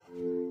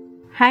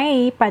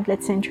Hi,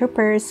 Padlets and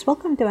Troopers.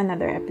 Welcome to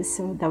another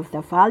episode of the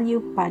Value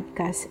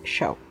Podcast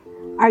Show.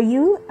 Are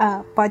you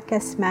a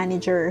podcast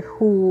manager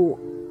who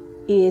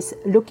is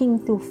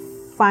looking to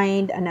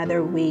find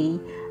another way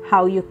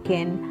how you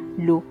can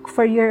look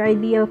for your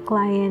ideal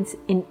clients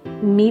and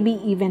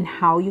maybe even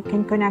how you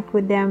can connect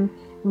with them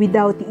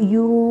without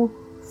you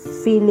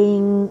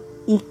feeling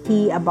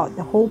icky about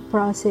the whole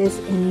process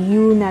and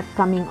you not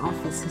coming off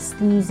as a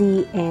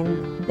sleazy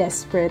and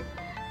desperate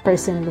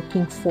person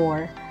looking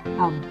for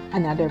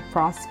another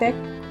prospect?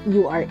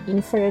 You are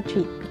in for a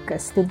treat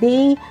because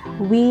today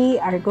we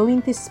are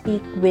going to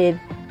speak with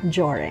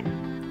Joren.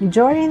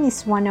 Joren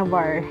is one of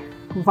our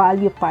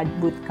Value Pod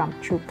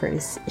Bootcamp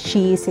troopers.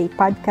 She is a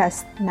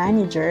podcast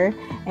manager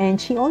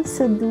and she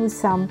also does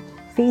some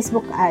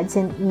Facebook ads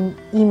and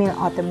email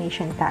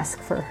automation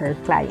tasks for her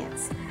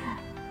clients.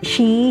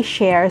 She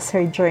shares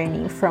her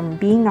journey from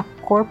being a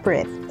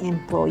corporate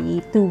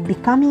employee to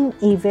becoming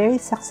a very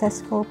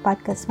successful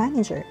podcast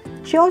manager.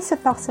 She also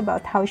talks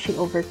about how she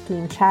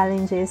overcame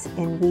challenges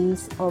and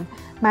ways of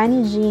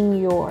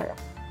managing your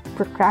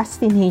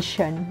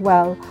procrastination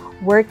while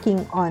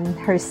working on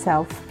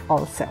herself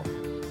also.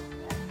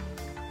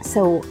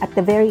 So at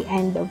the very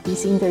end of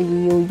this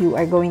interview, you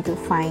are going to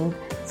find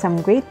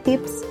some great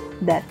tips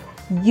that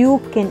you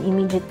can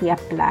immediately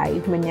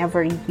apply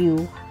whenever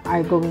you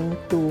are going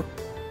to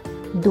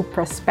do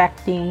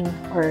prospecting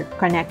or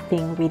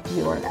connecting with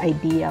your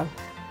ideal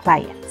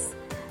clients.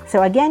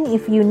 So again,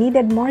 if you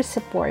needed more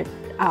support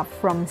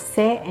from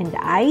Se and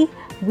I,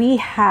 we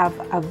have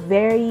a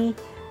very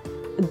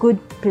good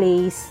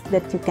place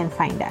that you can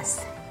find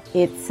us.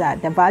 It's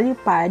the Value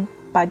Pod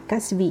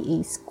Podcast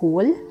VA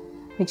School,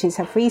 which is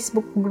a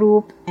Facebook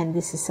group, and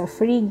this is a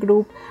free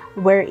group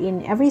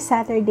wherein every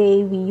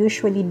Saturday we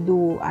usually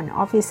do an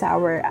office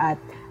hour at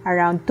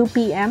around 2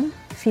 p.m.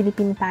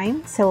 Philippine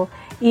time. So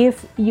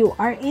if you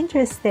are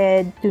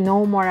interested to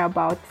know more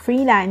about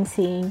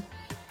freelancing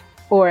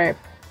or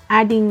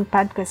adding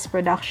podcast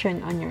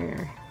production on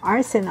your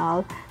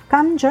arsenal,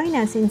 come join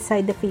us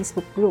inside the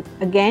Facebook group.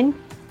 Again,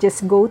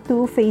 just go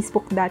to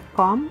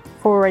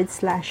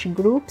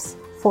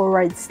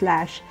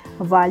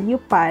facebook.com/groups/Value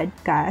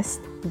Podcast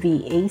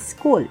VA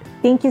School.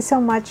 Thank you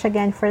so much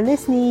again for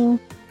listening.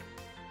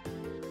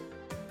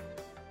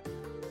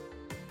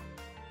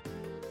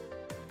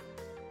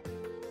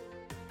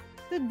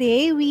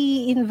 Today,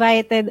 we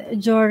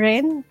invited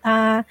Joren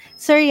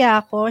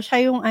Ceriaco.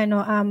 Siya yung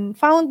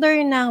founder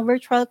ng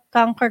Virtual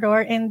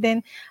Conqueror. And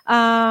then,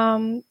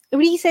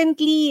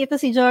 recently, ito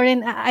si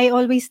Joren, I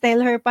always tell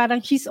her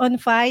parang she's on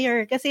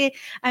fire. Kasi,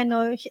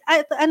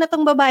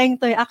 tong babaeng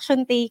to,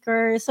 action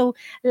taker. So,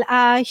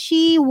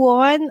 she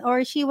won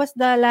or she was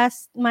the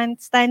last man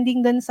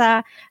standing dun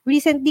sa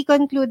recently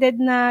concluded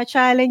na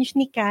challenge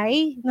ni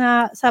Kai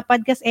na sa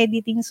podcast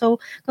editing. So,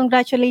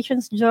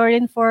 congratulations,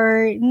 Joren,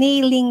 for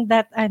nailing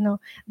that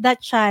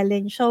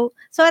challenge. So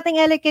ating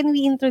Ella, can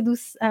we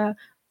introduce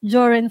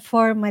Joren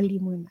formally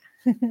muna?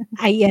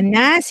 Ayan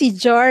na si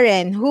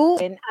Joren.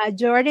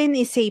 Joren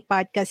is a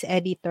podcast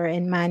editor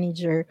and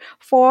manager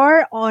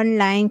for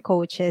online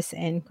coaches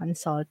and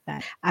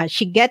consultants.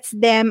 She gets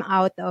them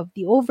out of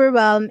the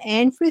overwhelm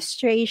and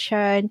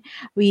frustration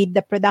with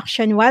the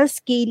production while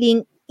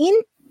scaling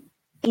in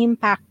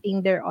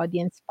impacting their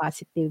audience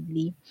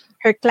positively.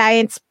 Her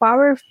client's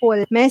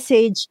powerful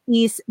message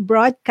is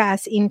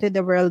broadcast into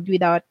the world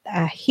without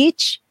a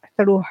hitch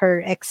through her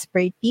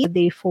expertise.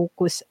 They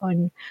focus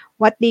on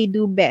what they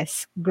do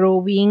best,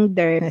 growing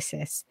their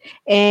businesses.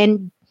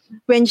 And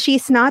when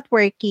she's not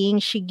working,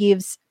 she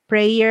gives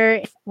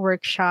prayer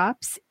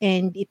workshops,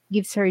 and it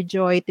gives her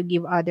joy to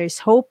give others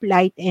hope,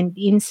 light, and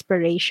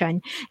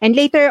inspiration. And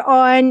later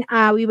on,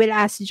 we will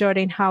ask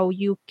Joren how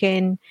you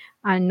can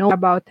know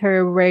about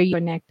her, where you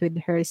connect with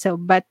her. So,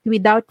 but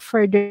without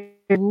further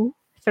ado,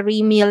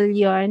 3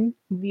 million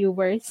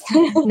viewers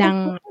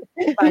ng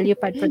Value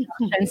Pad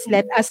Productions.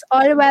 Let us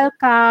all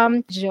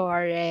welcome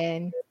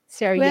Joren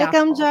Ceriaco.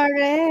 Welcome,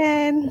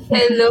 Joren!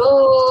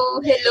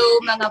 Hello! Hello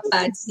mga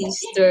Pad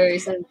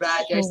sisters and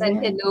brothers. And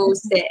hello,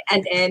 Se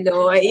and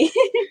Eloy.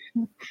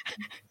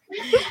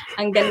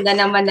 Ang ganda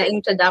naman na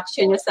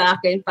introduction nyo sa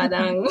akin.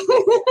 Parang...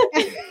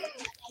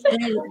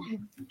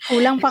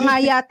 Kulang pa nga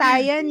yata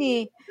yan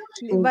eh.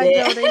 Diba,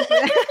 Joren?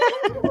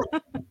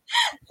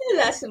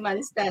 Last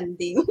man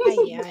standing.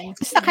 Ayan.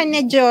 Gusto ka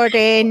na,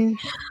 Joren?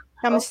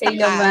 Kamusta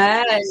okay ka?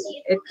 Naman.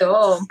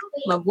 Ito,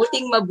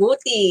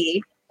 mabuting-mabuti.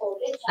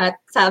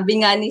 At sabi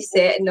nga ni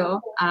Se,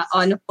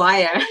 on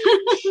fire.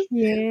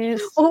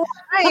 Yes. Oo,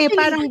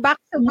 parang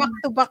back to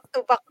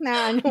back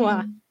na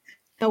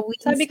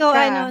Sabi ko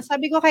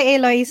kay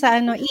Eloy sa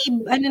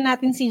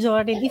natin si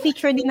Joren,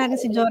 i-feature din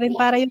natin si Joren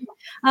para yung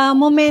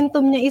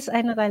momentum niya is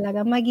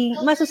talaga maging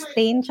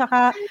ma-sustain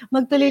tsaka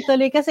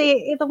magtuloy-tuloy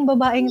kasi itong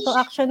babaeng to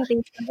action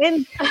taker.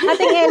 And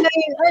ating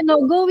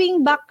Eloy,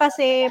 going back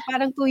kasi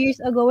parang 2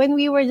 years ago when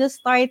we were just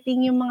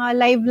starting yung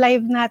mga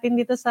live natin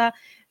dito sa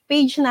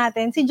page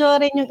natin, si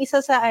Joren yung isa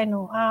sa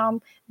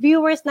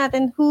viewers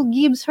natin who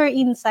gives her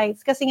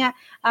insights. Kasi nga,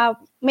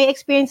 may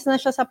experience na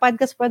siya sa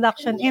podcast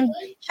production and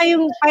siya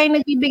yung parang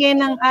nagbibigay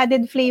ng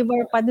added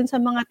flavor pa dun sa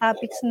mga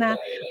topics na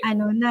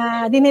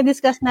na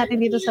dinidiscuss natin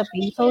dito sa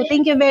page. So,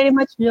 thank you very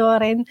much,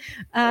 Joren,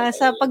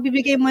 sa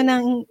pagbibigay mo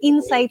ng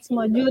insights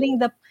mo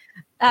during the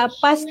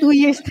past 2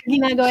 years na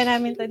ginagawa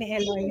namin to ni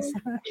Eloise.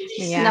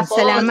 Yeah, Nako,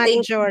 salamat,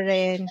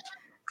 Joren.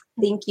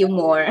 Thank you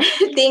more.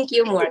 Thank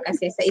you more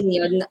kasi sa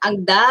inyo,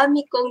 ang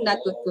dami kong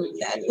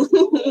natutunan.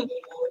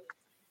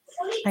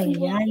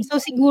 Ayan.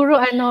 So siguro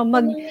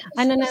alamin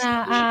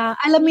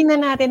na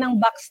natin ang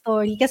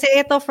backstory kasi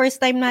ito first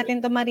time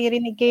natin to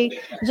maririnig kay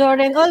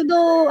Joren.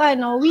 Although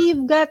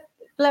we've got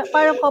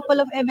parang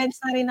couple of events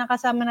na rin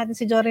nakasama natin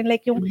si Joren,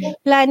 like yung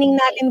planning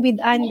natin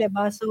with Anne,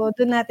 diba? So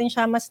doon natin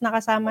siya mas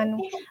nakasama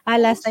nung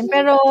last time.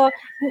 Pero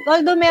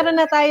although meron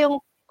na tayong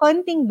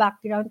konting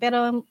background,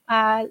 pero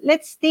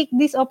let's take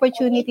this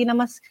opportunity na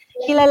mas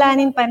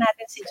kilalanin pa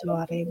natin si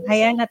Joren.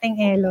 Ayan,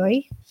 ating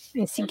Eloy.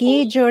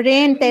 Sige,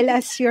 Joren, tell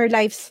us your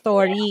life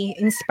story.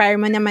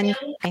 Inspire mo naman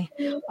kami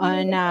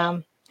on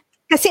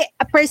kasi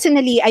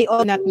personally, I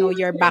all not know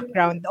your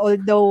background.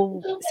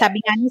 Although, sabi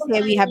nga ni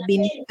Se, we have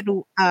been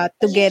through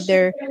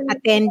together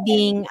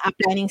attending a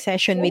planning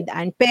session with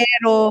Anne.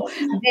 Pero,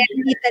 very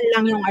little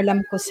lang yung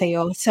alam ko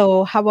sa'yo.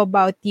 So, how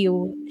about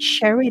you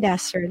share with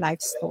us your life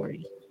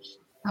story?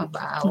 Oh,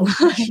 wow.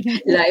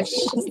 Life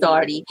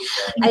story.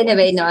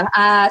 Anyway,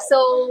 so,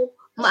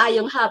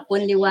 maayong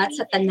hapon liwat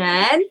sa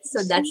tanan.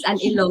 So, that's an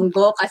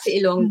Ilonggo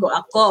kasi Ilonggo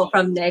ako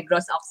from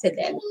Negros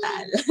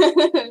Occidental.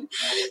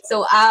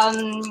 So, I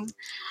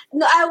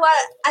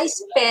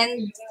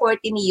spent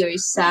 14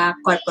 years sa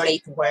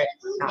corporate work.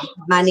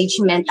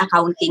 Management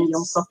accounting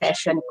yung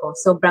profession ko.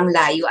 Sobrang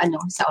layo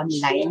sa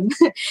online.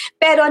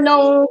 Pero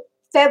nung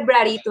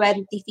February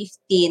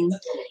 2015,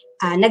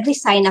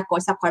 nag-resign ako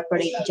sa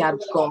corporate job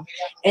ko.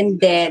 And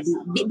then,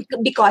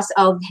 because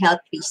of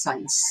health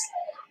reasons.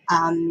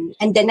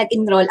 And then,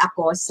 nag-enroll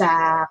ako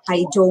sa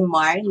kay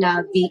Jomar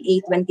na VA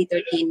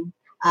 2013,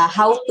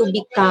 how to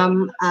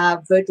become a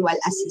virtual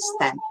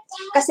assistant.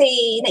 Kasi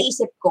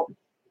naisip ko,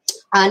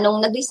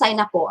 nung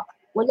nag-resign ako,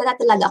 wala na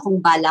talaga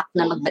akong balak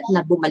na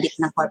bumalik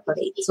ng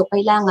corporate. So,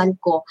 kailangan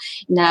ko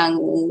ng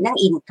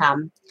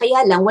income.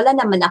 Kaya lang, wala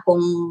naman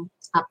akong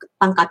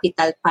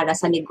pangkapital para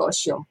sa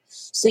negosyo.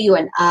 So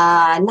yun,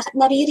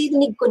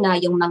 naririnig ko na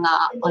yung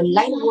mga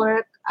online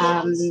work,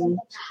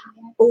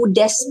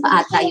 Odes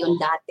pa ata yun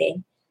dati.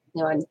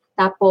 Yun.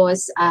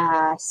 Tapos,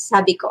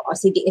 sabi ko,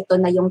 sige, ito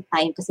na yung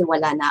time kasi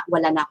wala na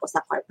ako sa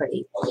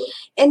corporate.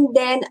 And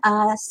then,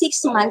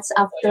 6 months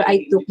after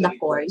I took the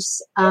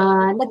course,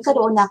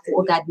 nagkaroon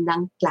ako agad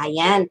ng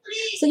client.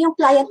 So, yung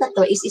client na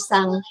to is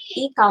isang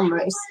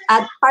e-commerce,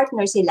 at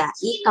partner sila,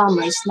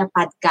 e-commerce na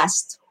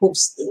podcast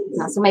host.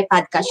 So, may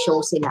podcast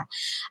show sila.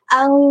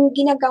 Ang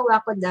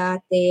ginagawa ko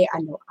dati,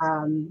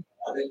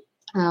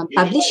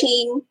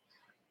 publishing,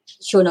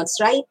 show notes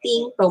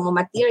writing, promo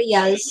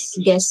materials,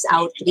 guest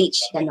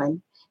outreach, gano'n.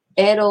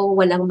 Pero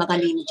walang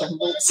mga ninja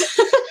moves.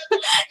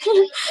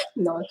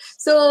 No.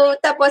 So,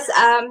 tapos,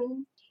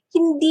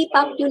 hindi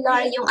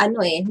popular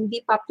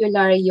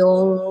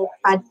yung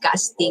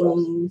podcasting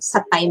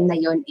sa time na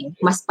yon eh.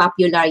 Mas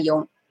popular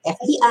yung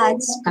FB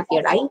ads,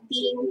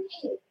 copywriting,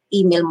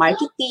 email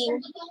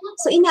marketing.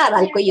 So,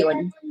 inaral ko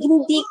yun.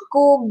 Hindi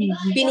ko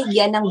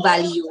binigyan ng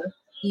value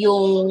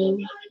yung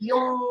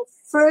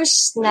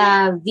first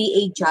na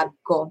VA job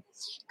ko.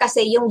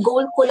 Kasi yung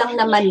goal ko lang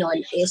naman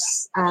nun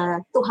is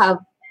to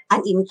have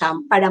an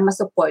income para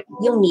ma-support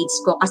yung needs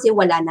ko kasi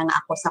wala na nga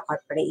ako sa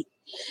corporate.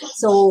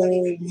 So,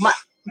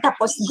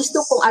 tapos gusto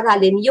kong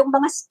aralin yung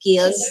mga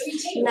skills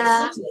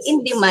na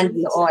in demand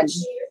noon,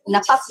 na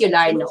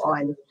popular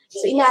noon.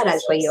 So, inaral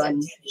ko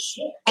yun.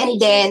 And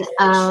then,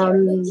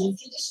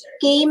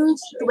 came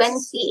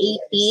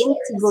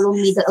 2018, siguro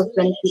middle of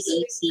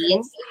 2018,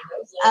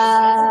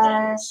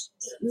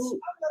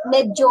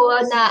 medyo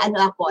na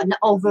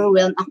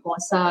overwhelmed ako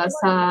sa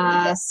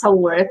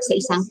work sa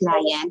isang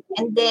client.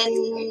 And then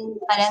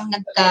parang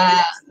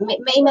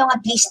may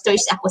mga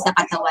blisters ako sa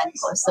katawan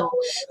ko. So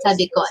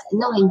sabi ko,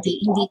 no,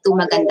 hindi to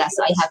maganda.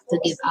 So I have to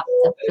give up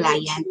the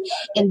client.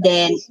 And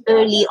then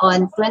early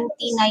on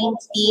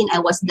 2019, I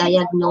was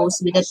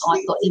diagnosed with an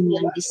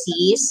autoimmune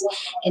disease.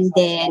 And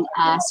then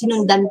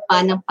sinundan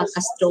pa ng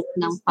pagka-stroke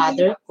ng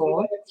father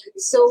ko.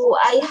 So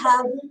I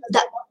have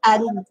at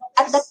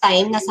that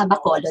time nasa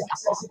Bacolod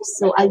ako.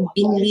 So I've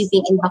been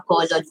living in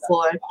Bacolod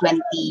for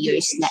 20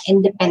 years na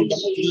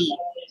independently.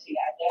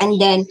 And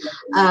then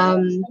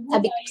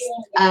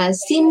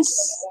since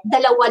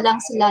dalawa lang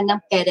sila ng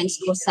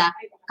parents ko sa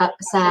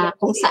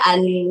kung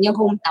saan yung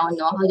hometown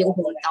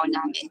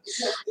namin.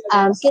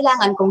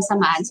 Kailangan kong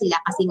samahan sila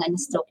kasi nga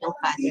na-stroke yung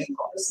father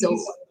ko. So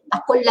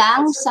ako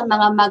lang sa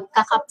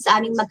sa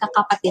aming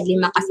magkakapatid,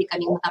 5 kasi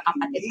kaming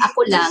magkakapatid,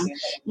 ako lang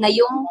na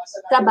yung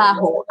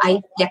trabaho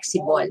ay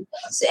flexible.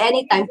 So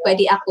anytime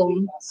pwede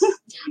akong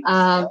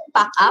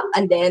pack up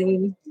and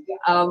then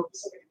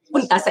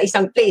punta sa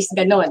isang place,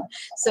 ganon.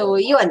 So,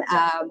 yun,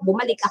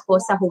 bumalik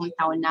ako sa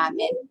hometown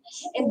namin.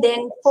 And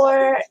then,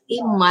 for a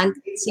month,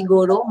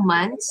 siguro,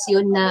 months,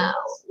 yun na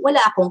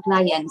wala akong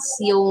clients.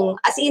 Yung,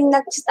 as in,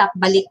 nag-stop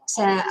balik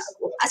sa,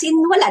 as in,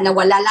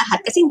 wala lahat.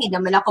 Kasi hindi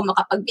naman ako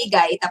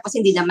makapagbigay, tapos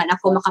hindi naman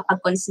ako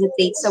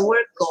makapag-concentrate sa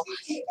work ko.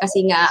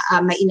 Kasi nga,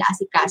 may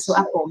inaasikaso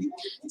ako.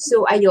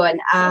 So, ayun,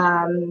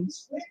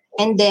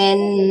 and then,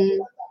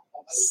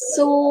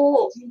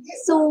 so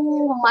sa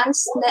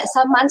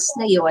months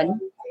na yon,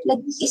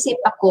 nag-isip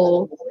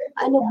ako,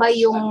 ano ba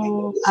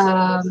yung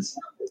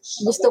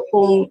gusto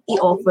kong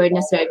i-offer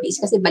na service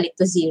kasi balik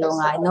to zero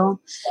nga, no?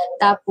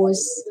 Tapos,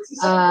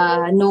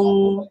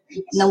 nung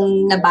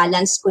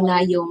na-balance ko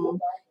na yung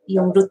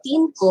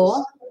routine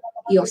ko,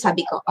 yung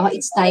sabi ko,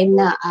 it's time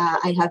na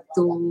I have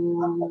to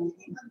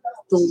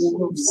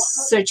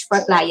search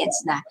for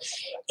clients na.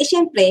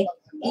 Syempre,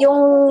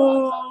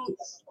 yung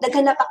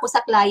naghanap ako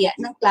sa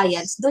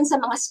clients doon sa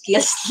mga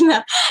skills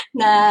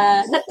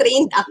na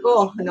trained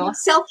ako, no?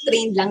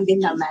 Self-trained lang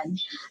din naman.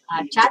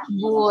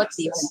 Chatbot,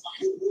 yun.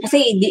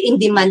 Kasi in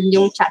demand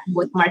yung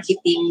chatbot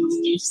marketing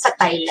sa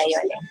time na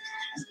yun.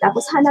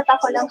 Tapos hanap,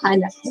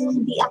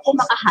 hindi ako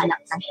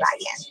makahanap ng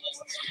client.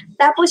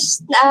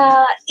 Tapos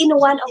in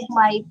one of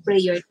my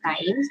prayer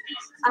time,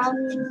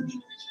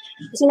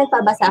 kasi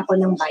nagpabasa ako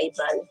ng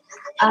Bible.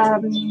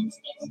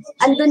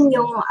 Andun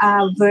yung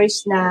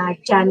verse na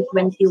John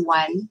 21,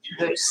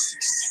 verse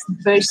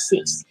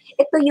 6.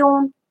 Ito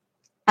yung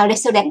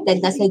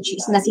resurrected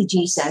na si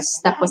Jesus.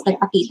 Tapos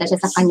nagpakita siya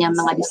sa kanyang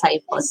mga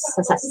disciples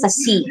sa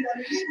sea.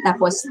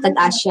 Tapos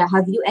tataas siya,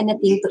 have you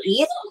anything to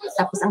eat?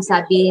 Tapos ang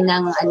sabi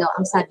ng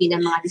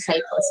mga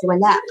disciples,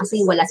 wala,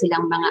 kasi wala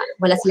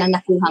silang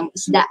nakuhang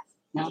isda.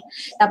 No?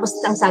 Tapos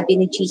ang sabi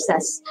ni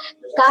Jesus,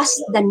 cast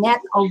the net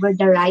over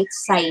the right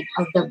side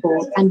of the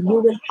boat and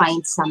you will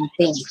find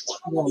something.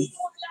 Yun.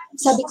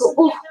 Sabi ko,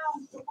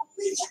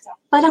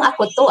 parang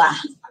ako to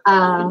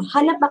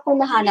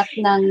hanap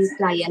ng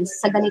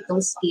clients sa ganitong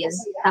skills,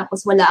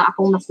 tapos wala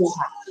akong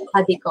makuha.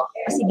 Sabi ko,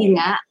 sige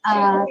nga,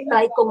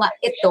 try ko nga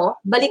ito,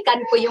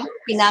 balikan ko yung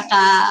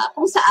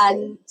kung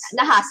saan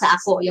nahasa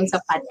ako, yung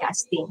sa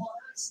podcasting.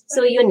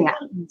 So yun nga,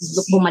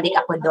 bumalik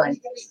ako doon.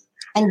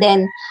 And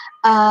then,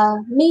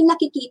 may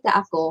nakikita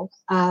ako,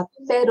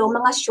 pero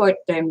mga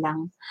short-term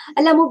lang.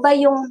 Alam mo ba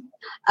yung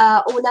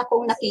una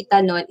kong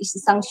nakita noon is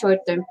isang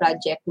short-term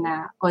project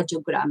na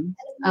audiogram.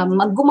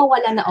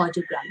 Gumawa lang na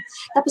audiogram.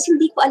 Tapos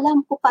hindi ko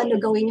alam kung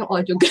paano gawin yung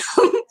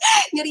audiogram.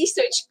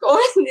 Ni-research ko,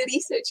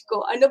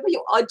 ano ba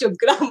yung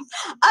audiogram?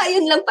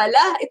 Yun lang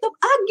pala. Ito,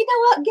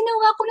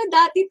 ginawa ko na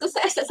dati to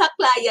sa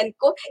client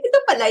ko. Ito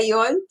pala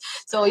yun.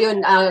 So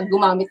yun,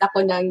 gumamit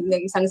ako ng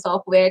isang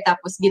software,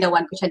 tapos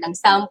ginawan ko siya ng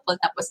sample,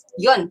 tapos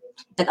yun,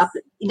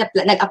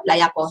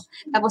 nag-apply ako.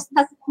 Tapos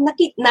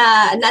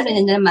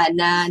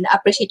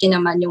na-appreciate niya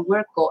naman yung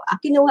work ko.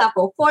 Kinuha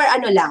ko for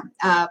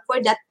for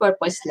that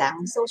purpose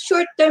lang. So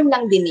short term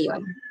lang din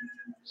yun.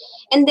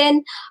 And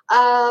then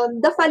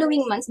the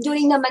following months,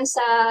 during naman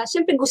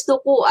syempre gusto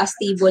ko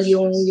stable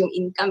yung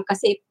income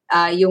kasi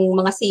yung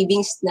mga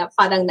savings na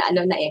parang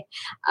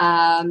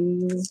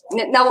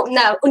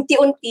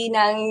unti-unti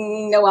nang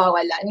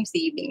nawawala yung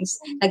savings,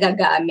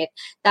 nagagamit.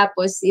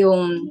 Tapos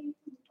yung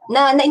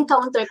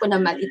na-encounter ko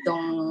naman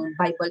itong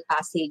Bible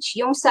passage.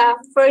 Yung sa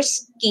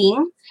 1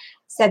 King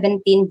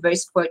 17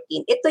 verse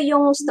 14. Ito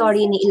yung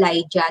story ni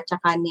Elijah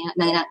tsaka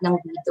ng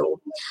widow.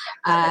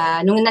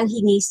 Nung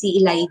nanghingi si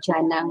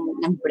Elijah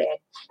ng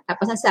bread.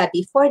 Tapos ang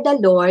sabi, for the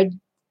Lord,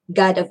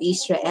 God of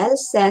Israel,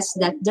 says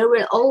that there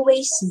will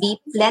always be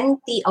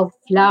plenty of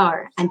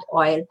flour and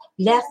oil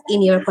left in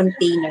your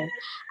container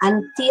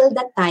until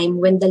the time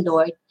when the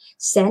Lord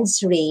sends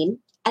rain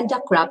and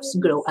the crops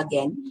grow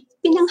again.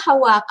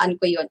 Pinanghawakan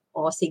ko yun.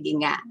 Sige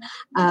nga.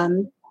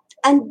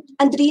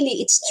 And really,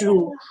 it's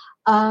true.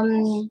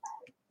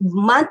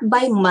 Month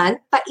by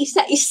month, pa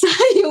isa-isa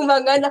yung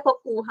mga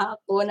nakukuha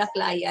ko na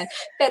client.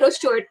 Pero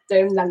short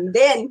term lang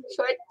din.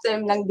 Short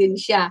term lang din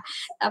siya.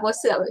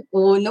 Tapos,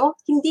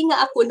 hindi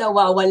nga ako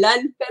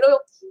nawawalan.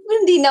 Pero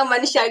hindi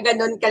naman siya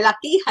ganun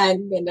kalakihan.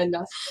 Ganun,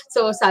 no?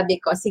 So, sabi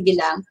ko, sige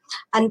lang.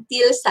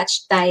 Until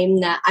such time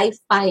na I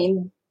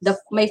find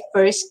my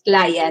first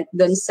client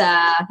doon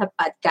sa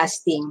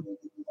podcasting.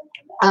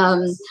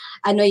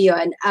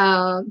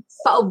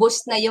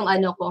 Paubos na yung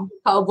ko.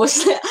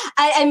 Paubos.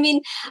 I mean,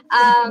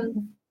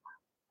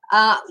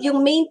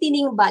 yung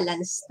maintaining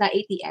balance na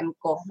ATM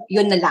ko,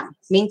 yun na lang.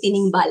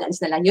 Maintaining balance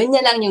na lang. Yun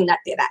na lang yung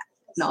natira.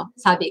 No?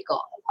 Sabi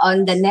ko,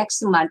 on the next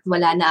month,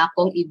 wala na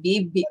akong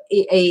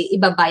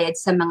ibabayad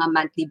sa mga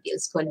monthly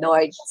bills ko.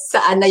 Lord,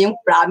 saan na yung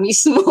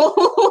promise mo?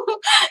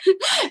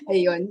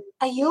 Ayun.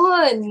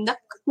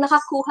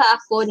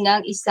 Nakakuha ako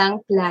ng isang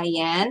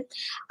client,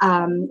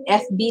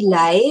 FB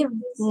Live,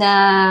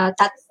 na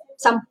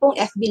 10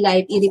 FB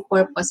Live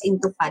i-repurpose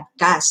into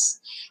podcast.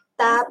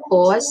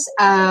 Tapos,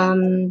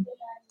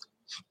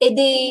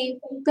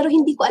 pero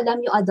hindi ko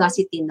alam yung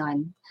Audacity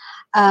nun.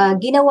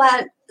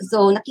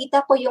 So,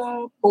 nakita ko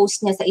yung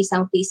post niya sa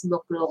isang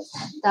Facebook group.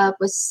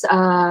 Tapos,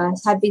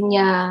 sabi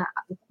niya,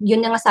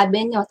 yun na nga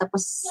sabi niya,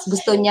 tapos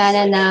gusto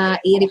niya na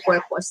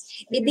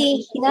i-repurpose.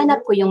 Hindi,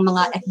 hinanap ko yung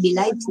mga FB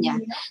lives niya.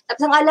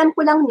 Tapos, ang alam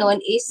ko lang noon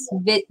is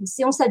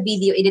yung sa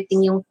video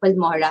editing yung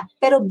Filmora,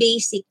 pero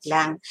basic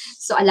lang.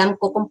 So, alam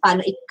ko kung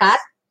paano i-cut,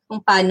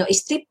 kung paano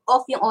i-strip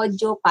off yung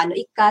audio, paano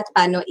i-cut,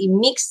 paano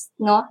i-mix,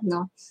 no?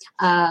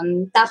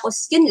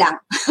 Tapos, yun lang.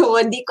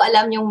 Hindi ko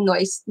alam yung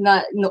noise na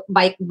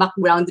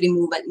background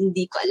removal.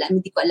 Hindi ko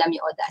alam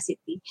yung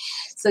Audacity.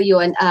 So,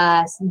 yun,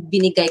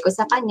 binigay ko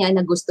sa kanya,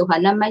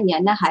 nagustuhan naman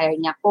niya, na-hire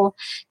niya ko.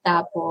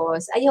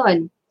 Tapos,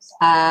 ayun,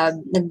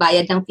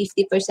 nagbayad ng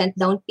 50%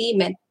 down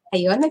payment.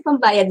 Ayun, may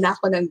pambayad na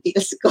ako ng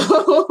bills ko.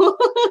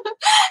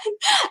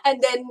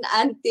 And then,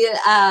 until,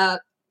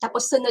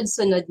 tapos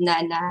sunod-sunod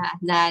na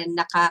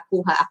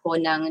nakakuha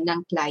ako ng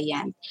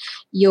client.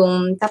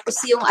 Tapos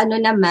yung ano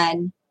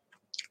naman,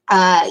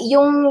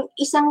 yung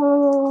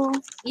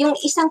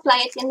isang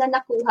client na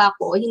nakuha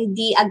ko,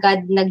 hindi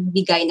agad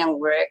nagbigay ng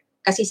work.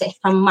 Kasi sa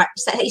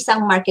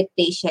isang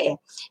marketplace siya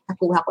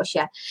nakuha ko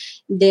siya.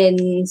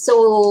 Then,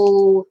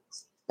 so,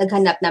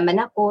 naghanap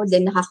naman ako,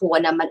 then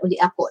nakakuha naman uli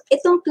ako.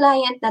 Itong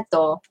client na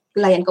to,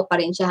 client ko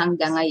pa rin siya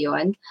hanggang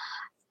ngayon.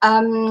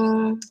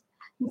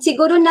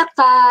 Siguro 2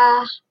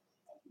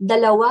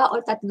 o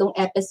 3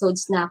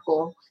 episodes na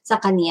ako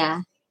sa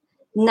kanya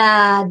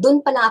na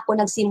doon pa lang ako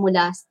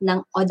nagsimula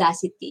ng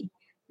Audacity.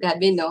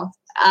 Grabe, no?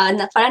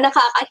 Parang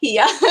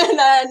nakakahiya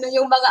na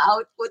yung mga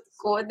output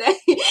ko na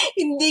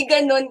hindi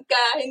ganun ka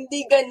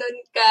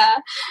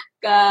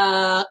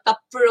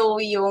pro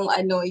yung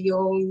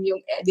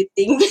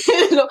editing.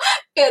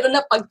 Pero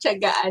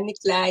napagtiyagaan ni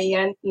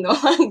client, no?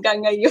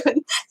 Hanggang ngayon,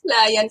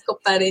 client ko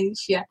pa rin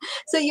siya.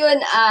 So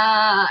yun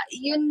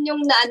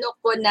yung naano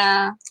ko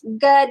na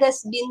God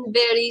has been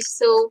very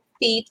so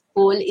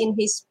faithful in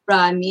His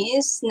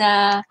promise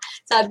na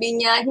sabi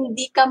niya,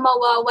 hindi ka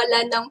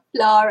mawawala ng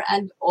flour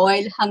and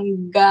oil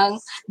hanggang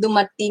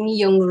dumating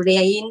yung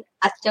rain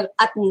at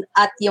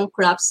yung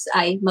crops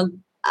ay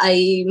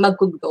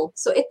mag-grow.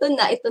 So ito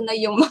na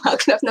yung mga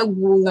crops,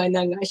 nagbunga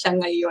na nga siya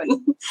ngayon.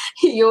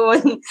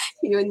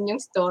 yun yung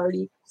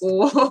story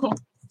ko.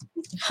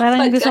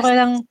 Parang gusto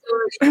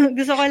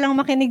ko lang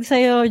makinig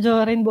sa'yo,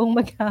 Joren, buong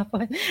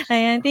maghapon.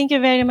 Ayan, thank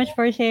you very much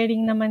for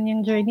sharing naman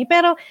yung journey.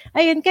 Pero,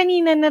 ayun,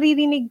 kanina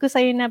naririnig ko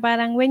sa'yo na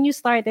parang when you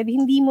started,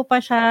 hindi mo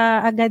pa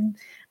siya agad,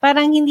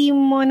 parang hindi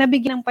mo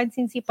nabigyan ng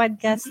pansin si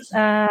podcast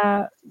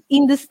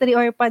industry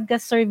or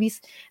podcast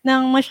service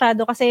ng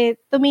masyado kasi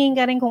tumingin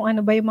ka rin kung ano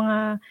ba yung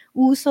mga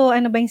uso,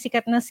 ano ba yung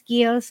sikat na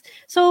skills.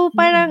 So,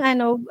 parang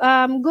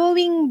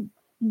going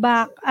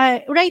back,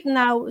 right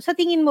now, sa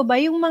tingin mo ba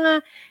yung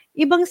mga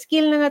ibang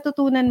skill na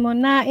natutunan mo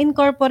na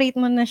incorporate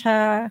mo na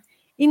siya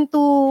into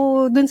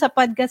dun sa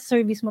podcast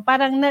service mo?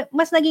 Parang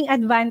mas naging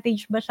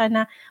advantage ba siya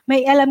na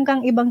may alam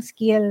kang ibang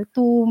skill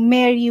to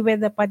marry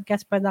with the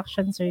podcast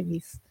production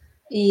service?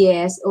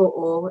 Yes,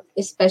 oo.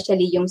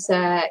 Especially yung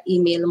sa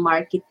email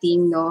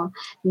marketing, no?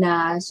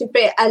 Na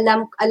syempre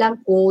alam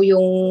ko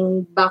yung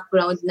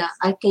background na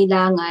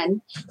kailangan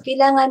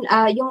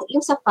yung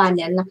sa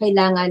funnel na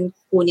kailangan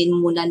kunin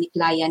muna ni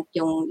client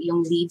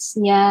yung leads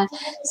niya.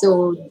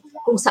 So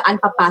kung saan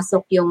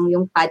papasok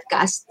yung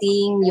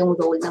podcasting, yung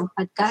role ng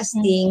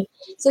podcasting.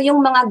 So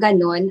yung mga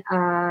ganun,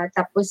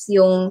 tapos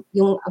yung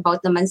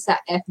about naman sa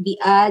FB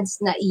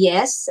ads na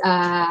yes,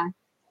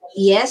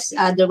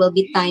 there will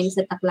be times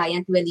that the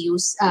client will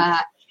use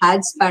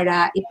ads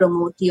para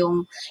i-promote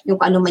yung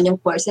ano man yung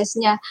courses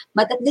niya.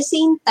 But at the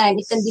same time,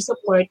 it can be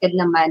supported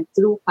naman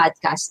through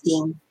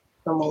podcasting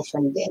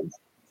promotion din.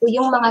 So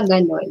yung mga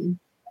ganun.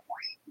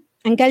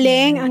 Ang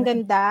galing, ang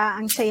ganda,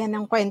 ang saya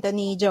ng kwento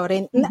ni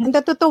Joren.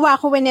 Natutuwa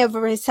ako whenever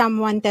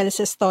someone tells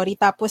a story.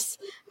 Tapos,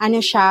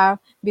 siya,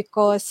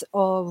 because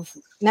of,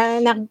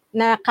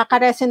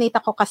 nakaka-resonate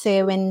ako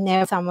kasi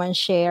whenever someone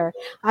share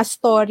a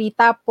story.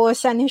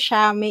 Tapos,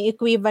 siya, may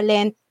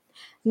equivalent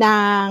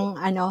ng,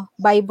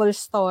 Bible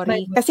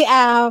story. Bible. Kasi,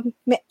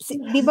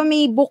 di ba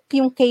may book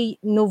yung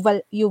kay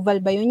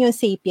Yuval ba yun, yung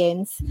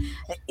Sapiens?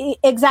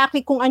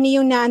 Exactly kung ano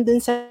yung naandun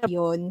sa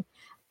yun.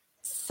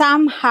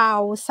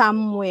 Somehow,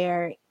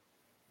 somewhere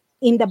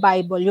in the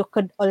Bible, you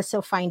could also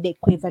find the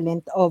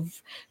equivalent of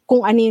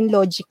kung ano yung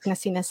logic na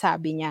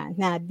sinasabi niya.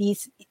 Na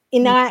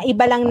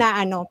iba lang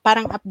na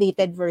parang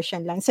updated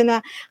version lang. So,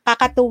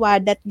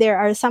 nakakatuwa that there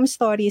are some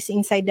stories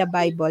inside the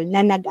Bible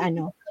na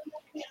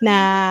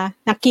na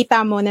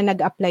nakita mo na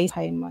nag-apply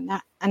sa mo.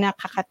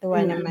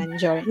 Nakakatuwa naman,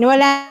 Joren.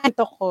 Wala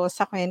ito ko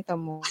sa kwento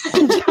mo.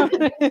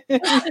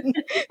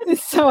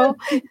 so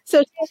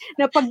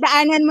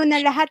napagdaanan mo na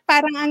lahat,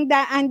 parang ang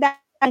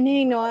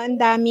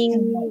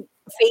daming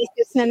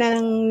faces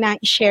na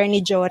share ni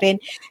Joren.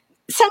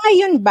 Sa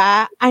ngayon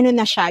ba,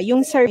 na siya,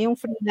 yung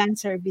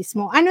freelance service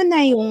mo, ano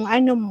na yung,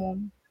 mo,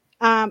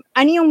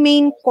 ano yung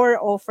main core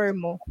offer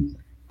mo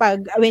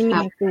when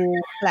you to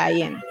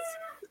clients?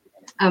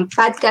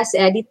 Podcast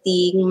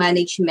editing,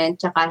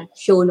 management, tsaka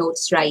show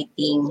notes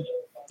writing.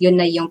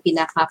 Yun na yung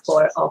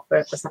pinaka-core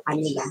offer ko sa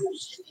kanila.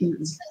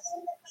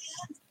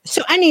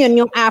 So ano yun,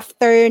 yung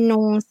after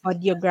nung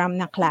audiogram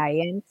na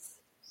clients,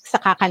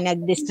 saka ka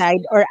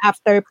nag-decide or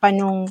after pa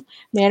nung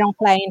merong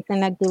client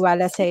na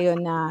nagtiwala sa'yo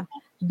na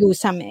do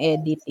some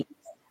editing?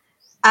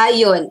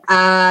 Ayun,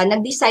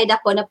 nag-decide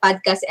ako na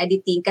podcast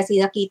editing kasi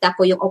nakita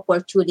ko yung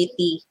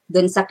opportunity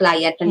doon sa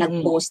client na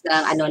nag-post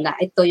ng na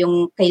ito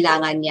yung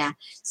kailangan niya.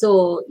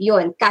 So,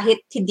 yun,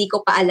 kahit hindi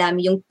ko pa alam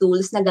yung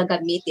tools na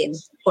gagamitin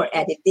for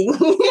editing.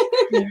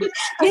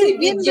 Kasi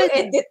video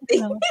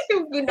editing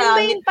yung Yun ba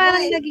ginamit yung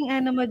parang ko. naging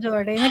mo,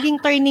 Joren? Naging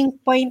turning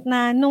point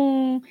na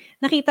nung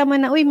nakita mo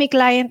na, uy, may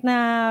client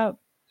na,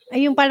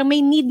 yung parang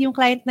may need yung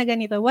client na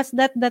ganito. Was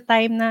that the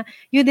time na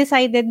you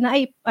decided na,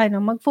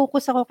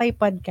 mag-focus ako kay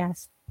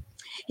podcast?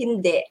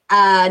 Hindi.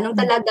 Nung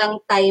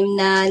talagang time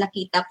na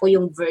nakita ko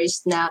yung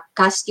verse na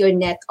cast your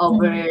net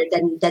over the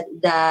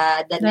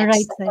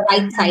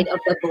right side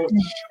of the boat.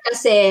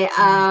 Kasi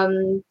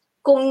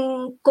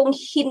kung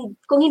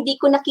hindi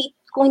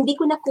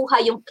ko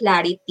nakuha yung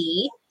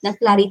clarity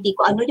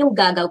ko ano yung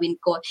gagawin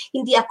ko,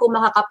 hindi ako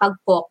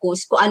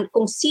makakapag-focus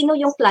kung sino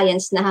yung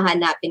clients na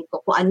hahanapin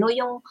ko, kung ano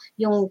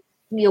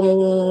yung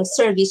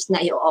service na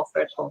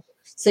i-offer ko.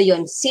 So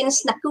yun,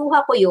 since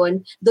nakuha ko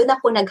yun, doon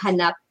ako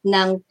naghanap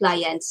ng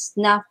clients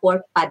na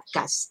for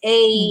podcast.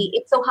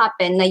 It so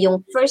happen na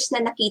yung first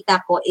na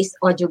nakita ko is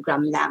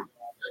audiogram lang.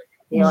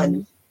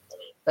 Yun.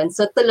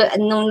 So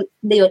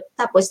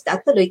tapos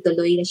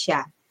tuloy-tuloy na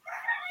siya.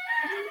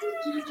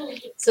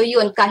 So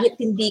yun, kahit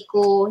hindi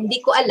ko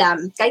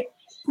alam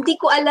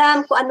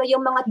kung ano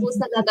yung mga tools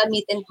na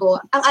gagamitin ko.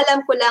 Ang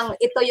alam ko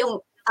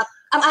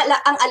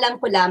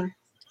lang,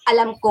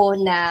 alam ko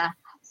na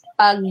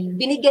pag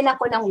binigyan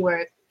ako ng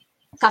work,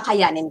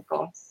 kakayanin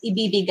ko,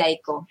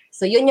 ibibigay ko.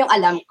 So, yun yung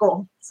alam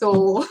ko.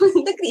 So,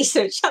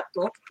 nag-research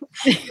ako.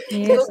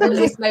 Yes, Google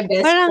is my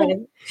best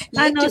friend.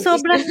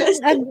 Sobrang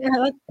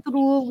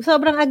true.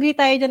 Sobrang agree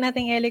tayo dyan,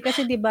 Ating Ellie.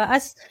 Kasi diba,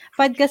 as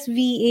podcast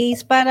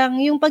VAs, parang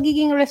yung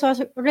pagiging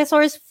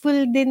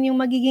resourceful din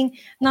yung magiging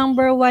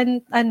number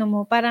one,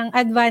 parang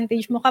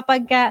advantage mo.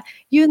 Kapag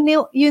you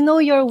know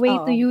your way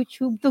to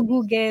YouTube, to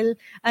Google,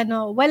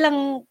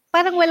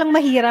 parang walang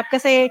mahirap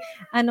kasi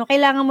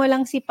kailangan mo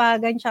lang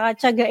sipagan tsaka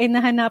tiyagain na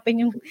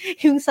hanapin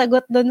yung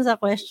sagot doon sa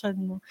question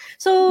mo.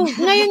 So,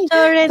 ngayon,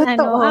 Joren,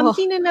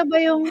 sino na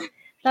ba yung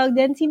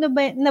sino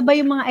ba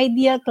yung mga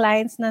ideal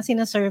clients na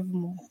sinaserve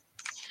mo?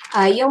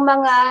 Yung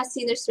mga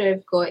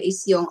sinaserve ko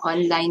is yung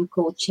online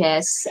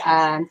coaches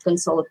and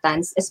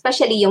consultants,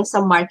 especially yung sa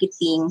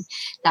marketing,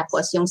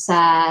 tapos yung sa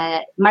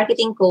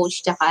marketing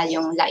coach, tsaka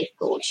yung life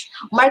coach.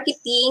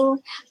 Marketing,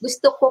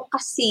 gusto ko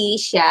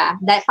kasi siya,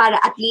 para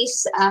at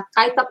least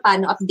kahit pa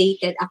paano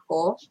updated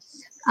ako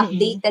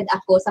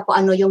sa kung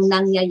ano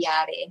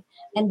nangyayari.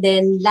 And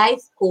then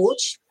life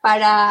coach,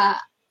 para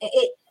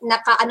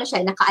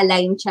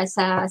naka-align siya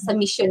sa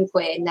mission ko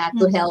na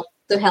to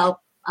help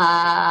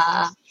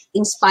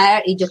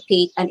inspire,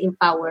 educate, and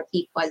empower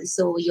people.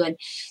 So, yun.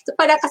 So,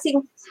 para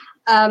kasing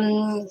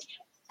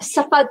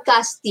sa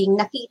podcasting,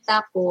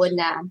 nakita ko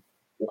na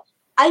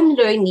I'm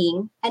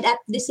learning and at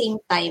the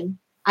same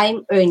time,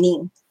 I'm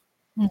earning.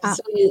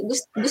 So,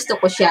 gusto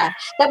ko siya.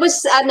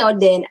 Tapos,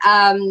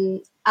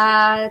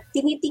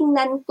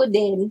 tinitingnan ko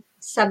din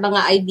sa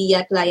mga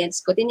idea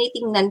clients ko,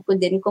 tinitingnan ko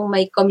din kung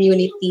may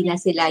community na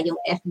sila, yung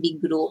FB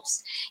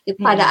groups,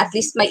 para at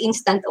least may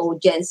instant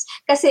audience.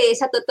 Kasi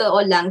sa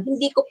totoo lang,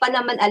 hindi ko pa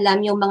naman alam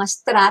yung mga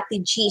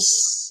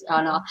strategies.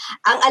 Ang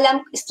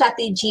alam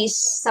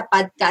strategies sa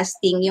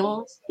podcasting,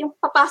 yung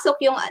papasok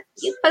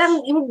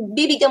parang yung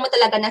bibigyan mo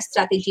talaga ng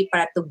strategy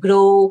para to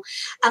grow.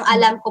 Ang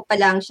alam ko pa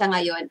lang siya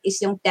ngayon is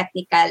yung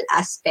technical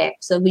aspect.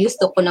 So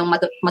gusto ko nang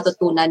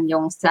matutunan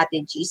yung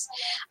strategies.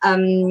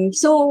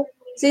 So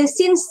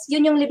since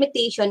yun yung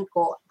limitation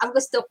ko, ang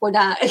gusto ko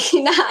na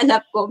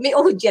hinahanap ko, may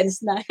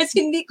audience na.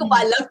 Kasi hindi ko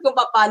pa alam kung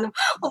paano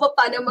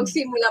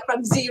magsimula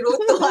from zero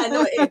to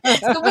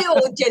So may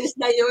audience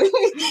na yun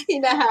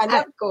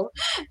hinahanap ko.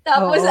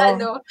 Tapos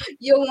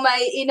yung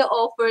may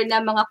ino-offer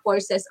na mga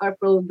courses or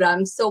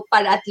programs. So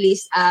para at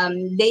least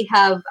they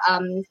have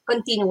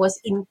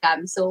continuous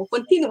income. So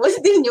continuous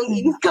din yung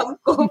income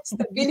ko.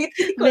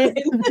 Stability ko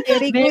din.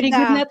 Very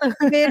good na to.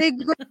 Very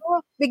good.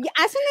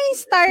 Asa na yung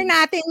star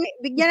natin?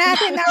 Bigyan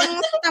natin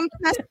ng stamp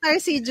na star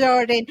si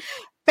Joren.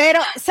 Pero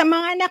sa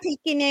mga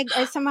nakikinig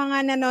o sa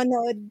mga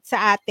nanonood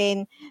sa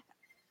atin,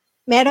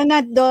 meron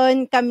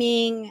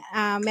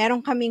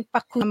kaming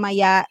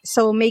pakumaya.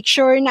 So make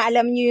sure na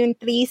alam niyo yung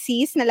 3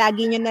 C's na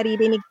lagi niyo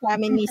naririnig sa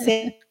amin ni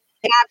si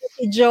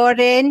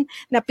Joren,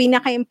 na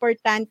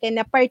pinaka-importante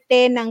na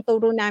parte ng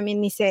turo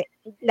namin ni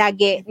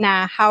lagi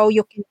na how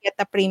you can get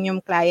a premium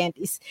client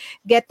is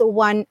get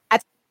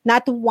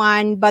not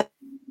one but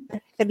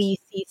 3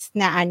 C's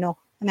na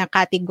na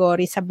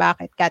category sa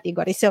bucket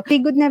category. So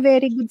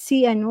very good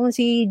si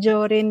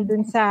Joren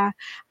dun sa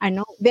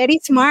very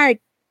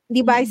smart. 'Di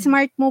ba?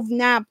 Smart move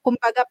na.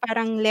 Kumbaga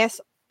parang less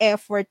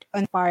effort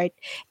on part.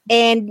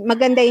 And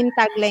maganda yung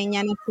tagline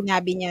niya na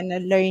sinabi niya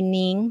na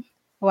learning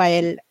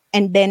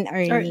and then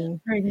earning.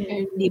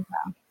 'Di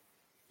ba?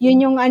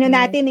 Yun yung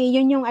natin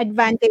yun yung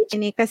advantage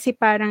kasi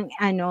parang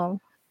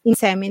in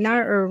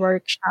seminar or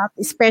workshop,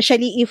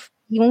 especially if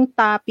yung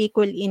topic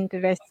will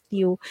interest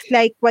you.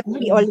 Like what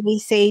we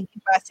always say,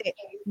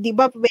 di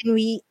ba when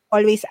we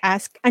always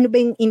ask, ano ba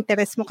yung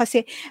interest mo?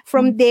 Kasi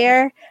from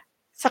there,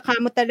 saka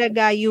mo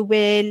talaga you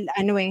will,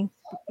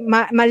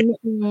 malaman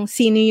kung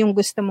sino yung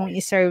gusto mong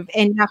iserve.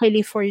 And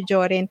luckily for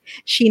Joren,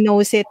 she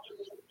knows it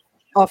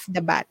off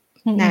the bat.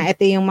 Na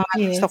ito yung mga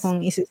gusto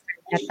kong iserve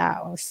na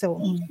tao.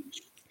 So,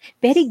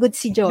 very good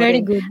si Joren.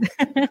 Very good.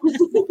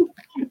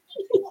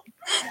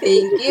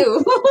 Thank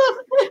you.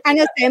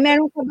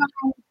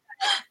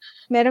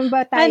 Meron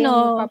ba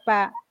tayong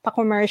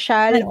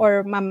pa-commercial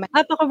or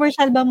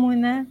pa-commercial ba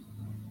muna?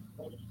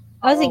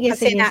 Sige.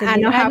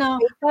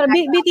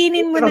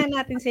 Bitinin muna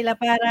natin sila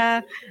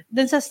para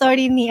dun sa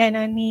story ni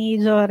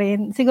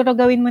Joren. Siguro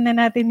gawin muna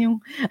natin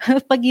yung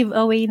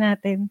pag-giveaway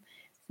natin.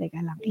 Teka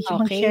lang,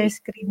 mag-share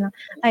screen lang.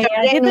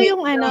 Ayan, ito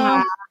yung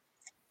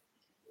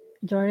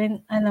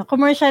Joren,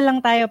 commercial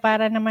lang tayo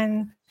para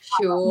naman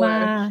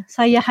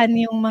masayahan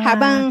yung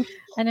mga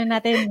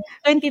natin,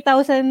 20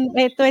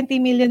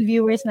 million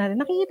viewers natin.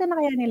 Nakikita na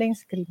kaya nila yung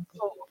screen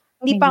ko?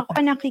 Hindi pa ako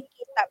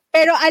nakikita.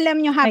 Pero alam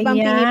nyo, habang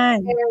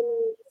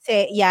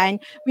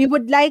we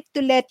would like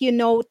to let you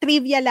know,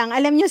 trivia lang,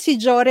 alam nyo si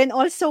Joren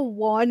also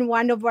won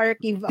one of our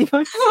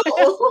giveaways.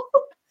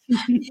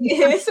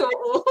 Yes,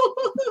 oo.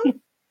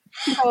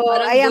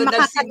 Ayan,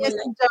 makakanya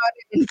si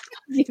Joren.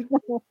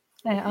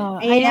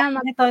 Ayan,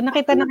 ito,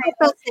 nakita na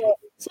ito.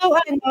 So,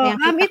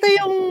 ito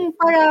yung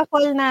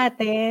paraffle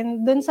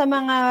natin dun sa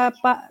mga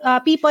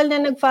people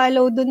na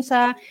nag-follow dun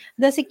sa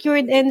The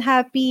Secured and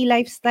Happy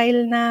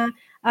Lifestyle na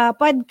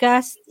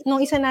podcast nung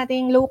isa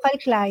nating local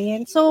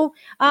client. So,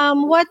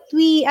 what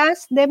we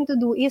asked them to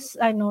do is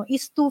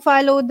to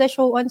follow the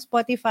show on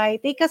Spotify,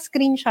 take a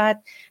screenshot,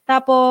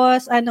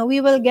 tapos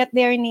we will get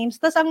their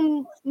names. Tapos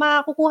ang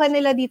makukuha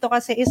nila dito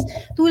kasi is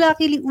 2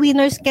 lucky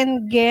winners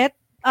can get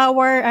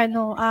our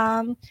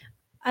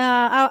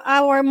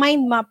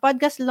mind map,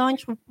 podcast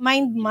launch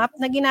mind map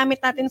na ginamit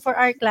natin for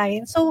our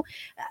clients. So,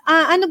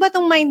 ano ba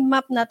tong mind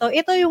map na to?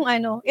 Ito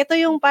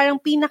yung parang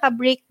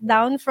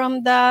pinaka-breakdown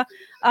from the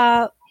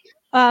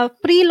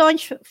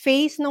pre-launch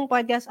phase ng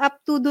podcast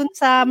up to dun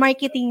sa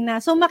marketing na.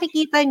 So,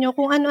 makikita nyo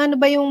kung ano-ano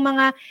ba yung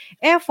mga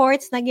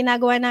efforts na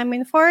ginagawa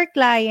namin for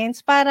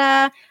clients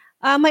para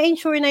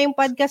ma-ensure na yung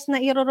podcast na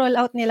i-roll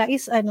out nila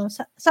is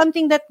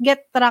something that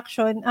get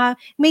traction.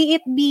 May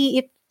it be,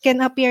 it can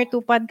appear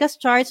to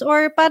podcast charts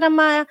or para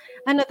ma-market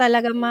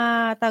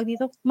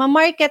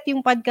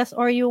yung podcast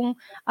or yung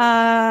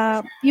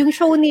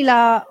show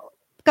nila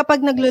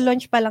kapag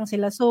naglo-launch pa lang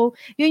sila. So,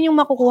 yun yung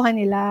makukuha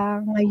nila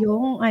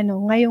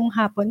ngayong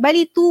hapon.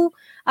 Bali,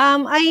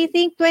 I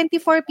think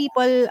 24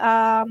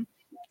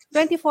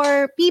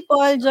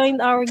 people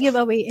joined our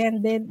giveaway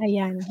and then,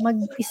 ayan,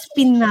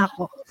 mag-spin na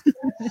ako.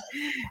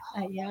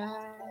 Ayan.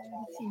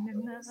 Sino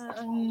na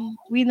ang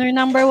winner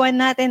number 1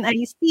 natin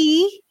ay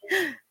si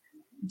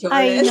Joren.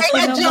 Ay,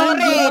 naku naman,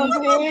 Joren.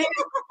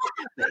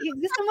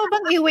 Gusto mo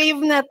bang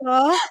i-wave na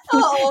to?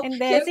 Oo.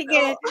 Hindi,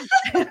 sige.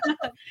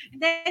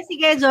 Hindi,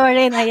 sige,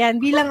 Joren. Ayan,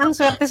 bilang ang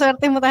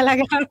swerte-swerte mo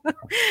talaga.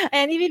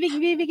 Ayan,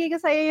 ibibigay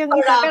ko sa'yo yung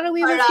isa. Pero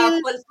we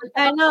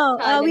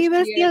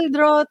will still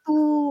draw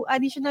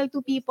additional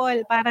 2 people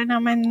para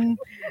naman,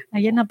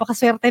 ayan,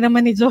 napakaswerte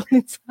naman ni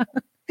Joren sa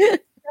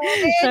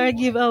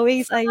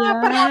giveaways.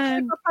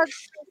 Ayan.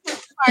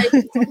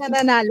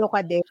 Nananalo ka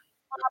din.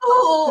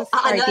 Oo.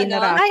 Party na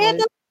raffle. Ayan,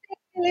 ito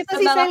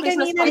si Sel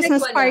kanina.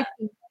 Christmas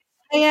party.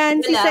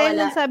 Ayan, si Sel,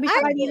 sabi ko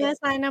kanina,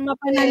 sana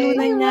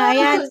mapanalunan niya.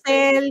 Ayan,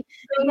 Sel,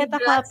 you get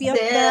a copy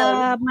of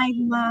the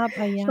mind map.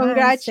 Ayan,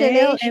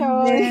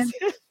 congratulations.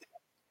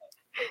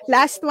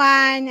 Last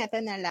one.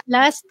 Ito na lang.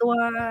 Last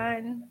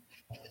one.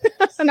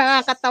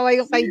 Nakakatawa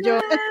yung kay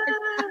Joren.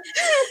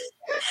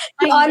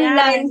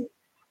 Online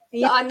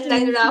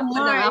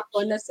raffle na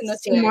ako na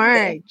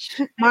sinuswerte.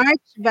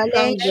 March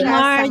Valencia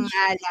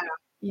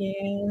Sangala.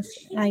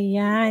 Yes.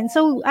 Ayan.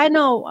 So,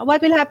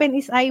 what will happen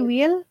is I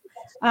will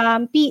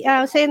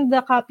send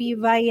the copy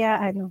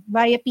via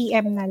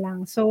PM na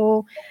lang.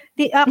 So,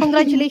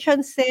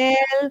 congratulations,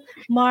 Sel,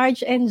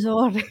 Marge, and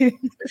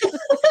Joren.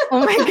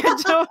 Oh my God,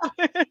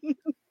 Joren.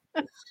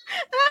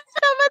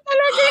 Tama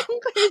talaga yung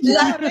kay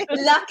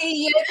Joren. Lucky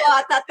year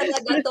ko ata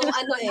talaga itong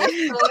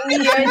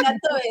year na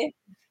to eh.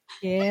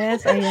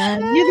 Yes, ayan.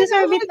 You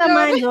deserve it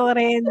naman,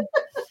 Joren.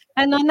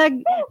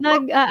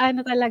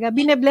 Talaga,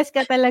 bine-bless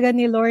ka talaga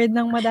ni Lord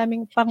ng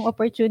madaming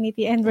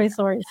pang-opportunity and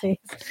resources.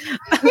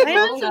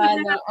 Ayun,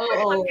 Joren.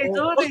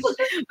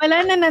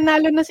 Wala na,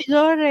 nanalo na si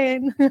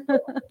Joren.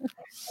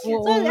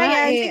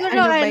 Siguro,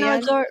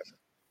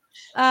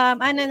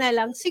 na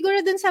lang.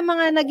 Siguro dun sa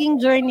mga naging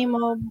journey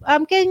mo,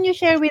 can you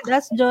share with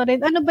us,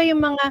 Joren, ano ba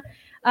yung mga,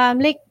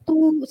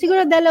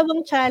 siguro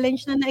 2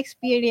 challenge na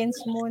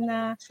na-experience mo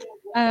na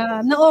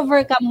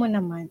na-overcome mo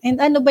naman? And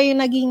ano ba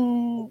yung naging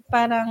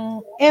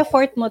parang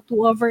effort mo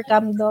to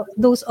overcome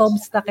those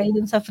obstacles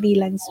dun sa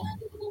freelance mo?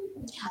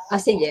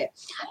 Sige.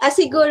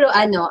 Siguro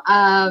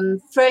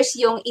first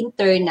yung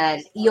internal,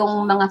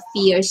 yung mga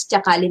fears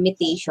tsaka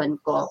limitation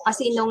ko.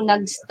 Kasi nung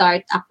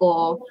nag-start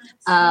ako,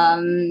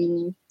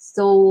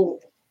 so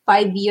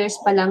 5 years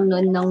pa lang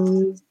nun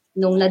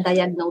nung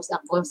na-diagnose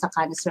ako sa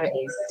cancer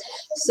eh.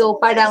 So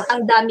parang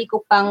ang dami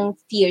ko pang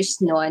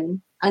fears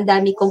nun, ang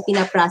dami kong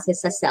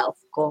pinaprocess sa self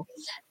ko.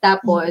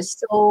 Tapos,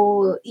 so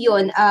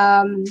yun,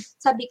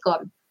 sabi ko,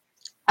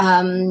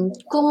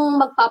 kung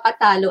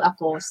magpapatalo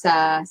ako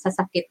sa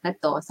sakit na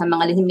to, sa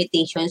mga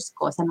limitations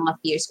ko, sa mga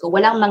fears ko,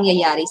 walang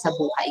mangyayari sa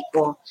buhay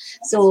ko.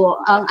 So,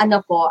 ang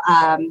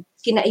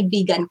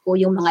kinaibigan ko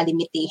yung mga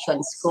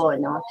limitations ko,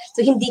 no?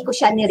 So, hindi ko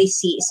siya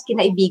ni-resist,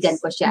 kinaibigan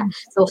ko siya.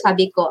 So,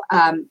 sabi ko,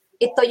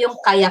 ito yung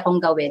kaya kong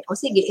gawin. O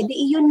sige,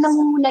 edi yun lang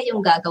muna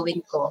yung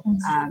gagawin ko.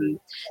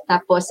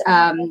 Tapos,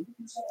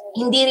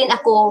 hindi rin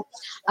ako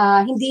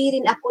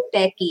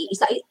techie.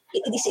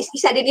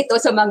 Isa din ito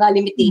sa mga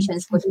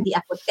limitations ko. Hindi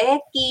ako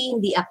techie,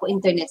 hindi ako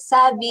internet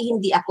savvy,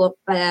 hindi ako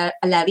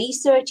pala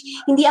research,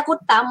 hindi ako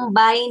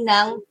tambay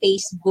ng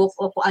Facebook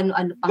o kung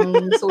ano-ano pang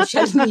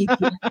social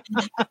media.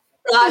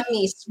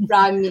 Promise.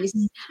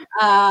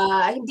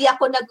 Hindi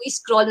ako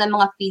nag-scroll ng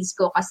mga feeds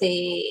ko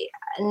kasi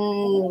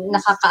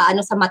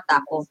nakakaano sa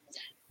mata ko.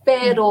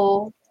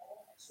 Pero,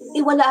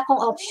 wala akong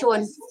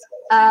option.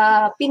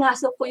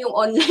 Pinasok ko yung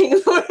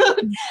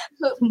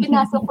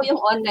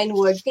online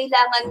world.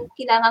 Kailangan,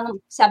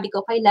 sabi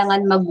ko,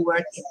 kailangan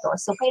mag-work ito.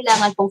 So,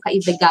 kailangan kong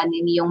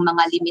kaibiganin yung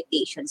mga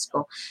limitations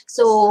ko.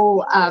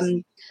 So,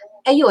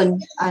 ayun,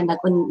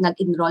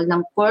 nag-enroll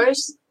ng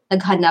course,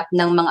 naghanap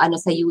ng mga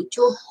sa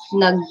YouTube,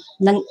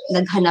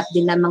 naghanap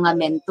din ng mga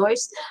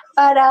mentors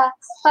para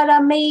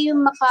may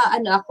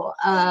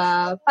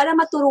para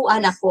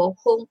maturuan ako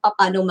kung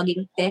paano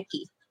maging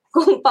techie,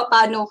 kung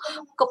paano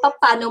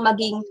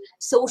maging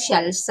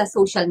social sa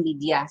social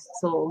media.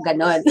 So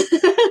ganon.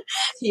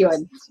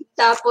 'Yun.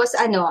 Tapos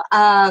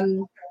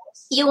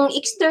yung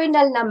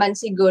external naman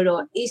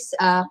siguro is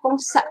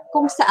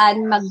kung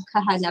saan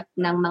maghahanap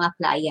ng mga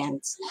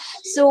clients.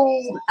 So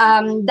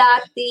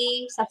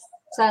dati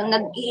sa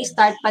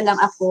nag-i-start pa lang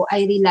ako,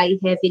 I rely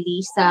heavily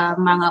sa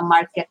mga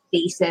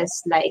marketplaces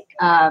like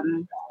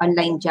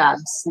online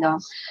jobs, no?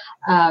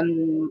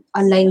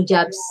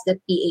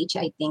 Onlinejobs.ph,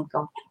 I think.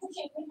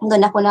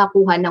 Doon ako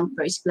nakuha ng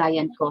first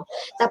client ko.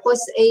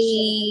 Tapos,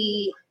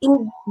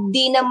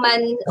 hindi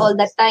naman all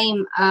the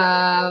time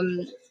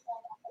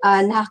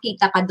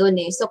nakakita ka doon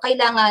eh. So,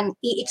 kailangan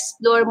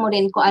i-explore ko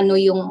rin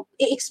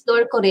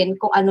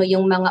kung ano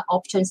yung mga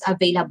options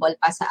available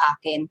pa sa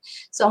akin.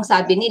 So, ang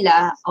sabi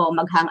nila,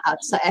 mag-hangout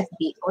sa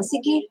FB.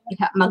 Sige,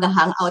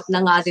 mag-hangout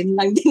na nga rin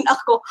lang din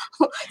ako.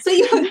 so,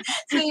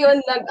 yun,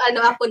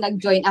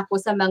 nag-join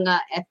ako sa mga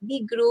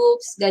FB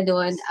groups,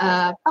 gano'n.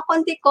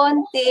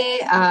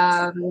 Pa-konti-konti,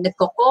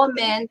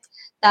 nagko-comment.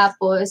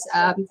 Tapos,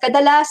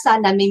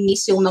 kadalasan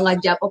nami-miss yung mga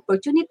job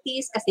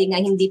opportunities kasi nga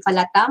hindi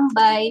pala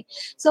tambay.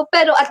 So,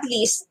 pero at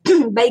least,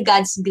 by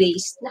God's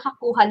grace,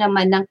 nakakuha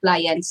naman ng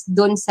clients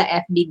doon sa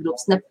FB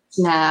groups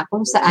na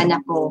kung saan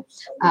ako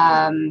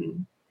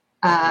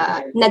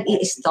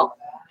nag-i-stock.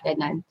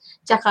 Ganun.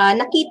 Tsaka,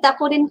 nakita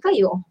ko rin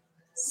kayo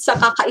sa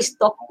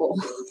kaka-stock ko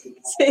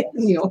sa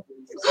inyo.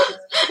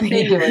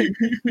 Ayun.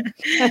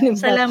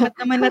 Salamat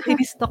naman na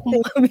tinistock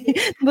mo kami.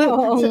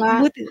 Oo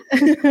nga.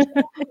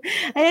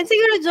 Ayan,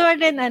 siguro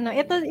Jordan,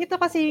 ito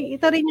kasi,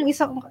 ito rin yung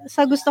isa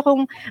sa gusto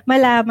kong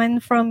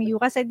malaman from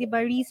you. Kasi di ba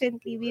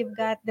recently we've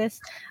got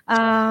this,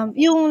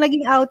 yung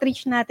naging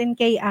outreach natin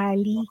kay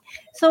Ali.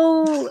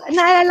 So,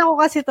 naalala ko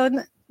kasi to,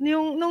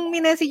 nung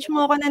minessage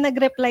mo ako na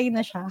nag-reply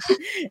na siya.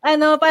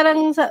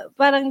 Parang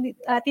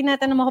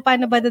tinatanong mo ko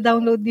paano ba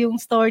da-download yung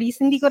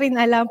stories. Hindi ko rin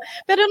alam.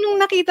 Pero nung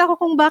nakita ko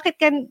kung bakit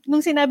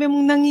nung sinabi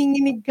mong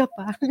nanginginig ka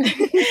pa.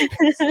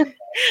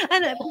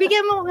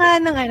 Bigyan mo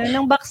nga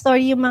ng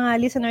backstory yung mga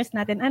listeners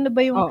natin. Ano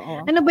ba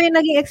yung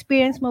naging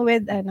experience mo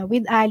with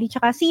Ali,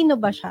 tsaka sino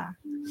ba siya?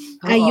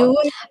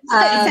 Ayun.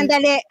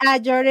 Sandali,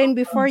 Joren,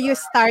 before you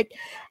start,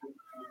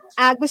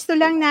 gusto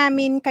lang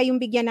namin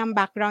kayong bigyan ng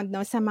background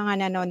sa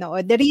mga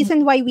nanonood. The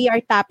reason why we are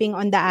tapping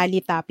on the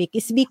Ali topic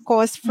is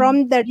because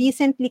from the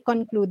recently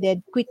concluded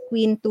Quick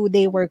Win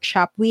 2-day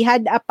workshop, we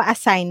had a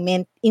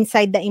assignment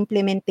inside the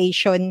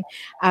implementation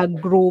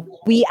group.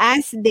 We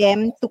asked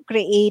them to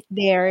create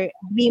their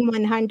Dream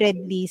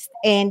 100 list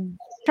and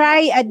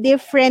try a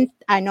different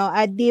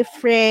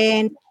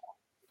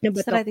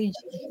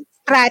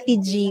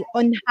strategy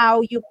on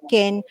how you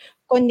can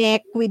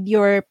connect with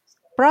your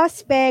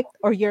prospect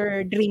or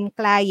your dream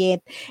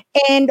client.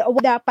 And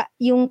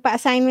yung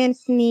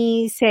pa-assignment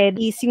ni said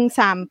is yung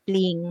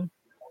sampling.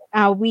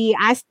 We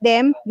asked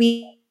them,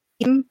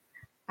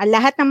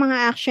 lahat ng mga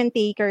action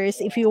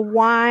takers, if you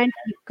want,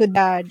 you could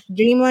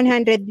Dream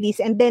 100 list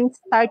and then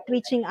start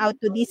reaching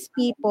out to these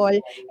people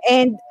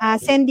and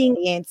sending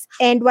it.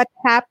 And what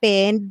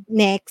happened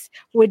next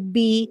would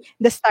be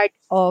the start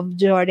of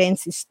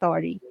Joren's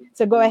story.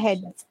 So go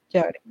ahead,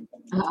 Joren.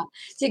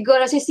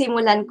 Siguro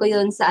sisimulan ko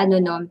yun sa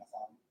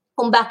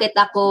kung bakit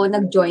ako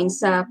nag-join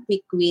sa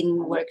Quick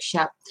Win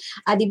workshop.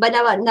 Di ba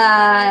na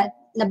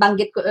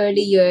nabanggit ko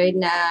earlier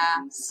na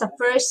sa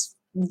first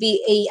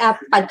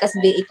podcast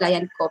VA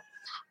client ko,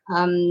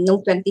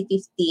 noong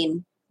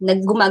 2015,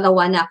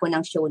 naggumagawa na ako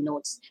ng show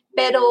notes.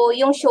 Pero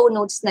yung show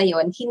notes na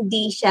yon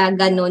hindi siya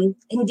ganun,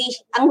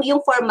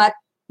 yung format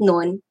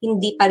noon,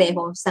 hindi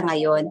pareho sa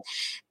ngayon.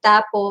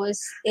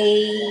 Tapos,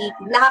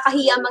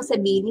 nakakahiya mang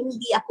sabihin,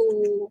 hindi ako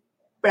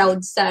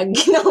proud sa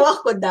ginawa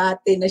ko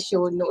dati na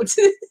show notes.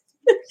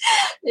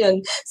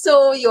 Yun.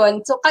 So, yun.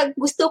 So,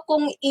 gusto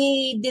kong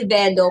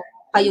i-develop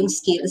pa yung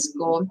skills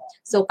ko.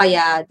 So,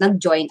 kaya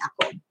nag-join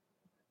ako.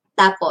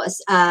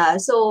 Tapos,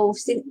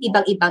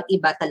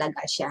 ibang-iba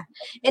talaga siya.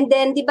 And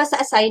then, di ba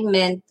sa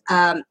assignment,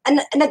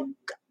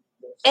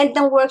 end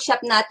ng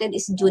workshop natin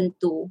is June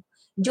 2.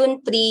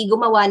 June 3,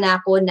 gumawa na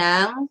ako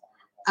ng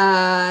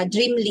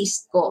dream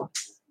list ko.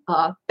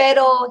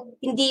 Pero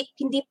hindi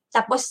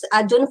tapos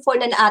June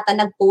 4 na ata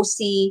nag-post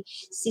si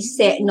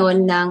Se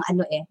noon ng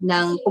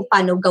kung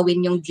paano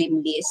gawin yung dream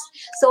list.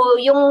 So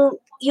yung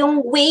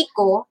way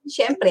ko,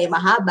 syempre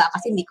mahaba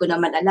kasi hindi ko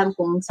naman alam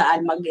kung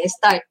saan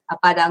mag-start.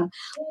 Parang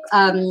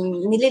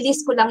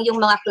nililist ko lang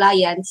yung mga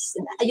clients,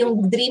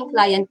 yung dream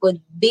client ko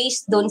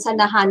based doon sa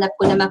nahanap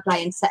ko na mga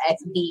clients sa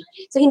FB.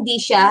 So hindi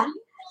siya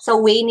sa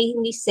way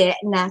ni Se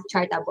na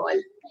chartable.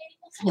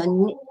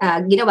 Yun,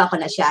 ginawa ko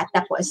na siya.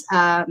 Tapos,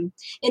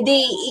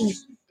 hindi,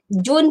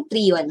 June 3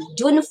 yun.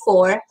 June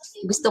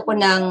 4, gusto ko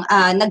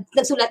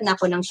nagsulat na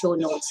ako ng show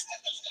notes.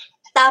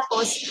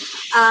 Tapos,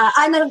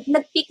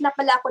 nag-pick na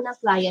pala ako ng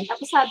client.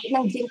 Tapos sabi,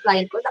 ng dream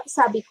client ko, tapos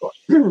sabi ko,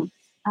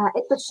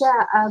 ito siya,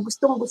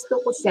 gustong-gusto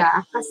ko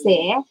siya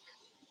kasi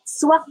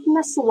swak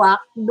na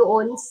swak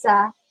doon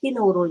sa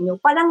tinuro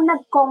nyo. Parang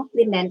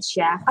nag-compliment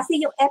siya.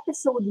 Kasi yung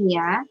episode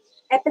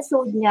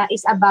niya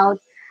is about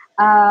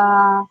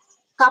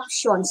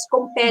captions,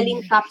 compelling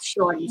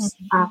captions,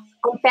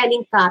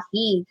 compelling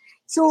copy.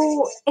 So,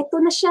 ito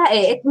na siya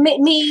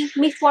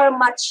may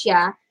format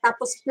siya,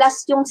 tapos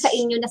plus yung sa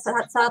inyo na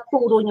sa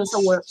turo nyo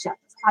sa workshop.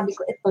 Sabi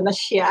ko, ito na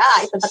siya,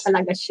 ito na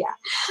talaga siya.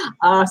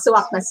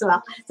 Swak na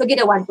swak. So,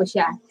 ginawan ko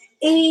siya.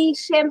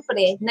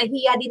 Syempre,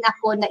 nahiya din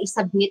ako na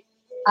isubmit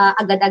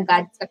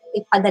agad-agad,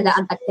 ipadala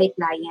agad kay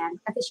client.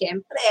 Kasi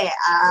syempre,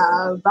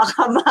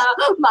 baka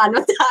maano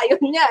tayo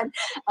niyan.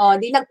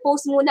 Di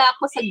nag-post muna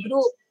ako sa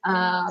group.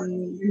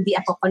 Hindi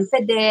ako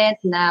confident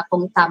na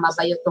kung tama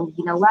ba yung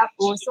ginawa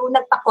ko. So,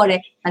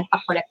 nagpa-correct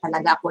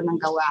talaga ako ng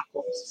gawa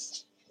ko.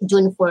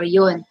 June 4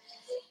 yun.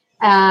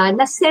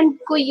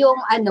 Na-send ko yung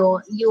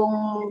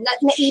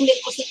na-email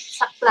ko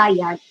sa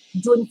client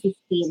June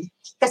 15.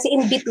 Kasi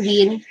in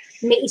between,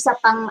 may isa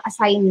pang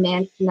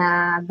assignment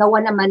na gawa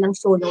naman ng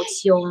show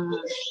notes yung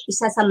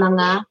isa sa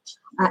mga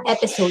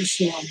episodes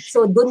niyo.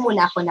 So, doon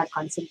muna ako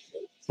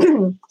nag-concentrate.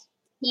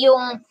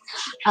 Yung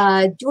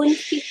June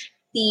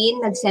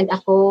 15, nag-send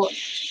ako,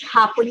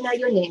 hapon na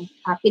yun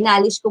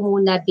pinalish ko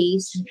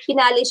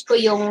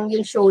yung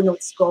show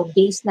notes ko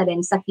based na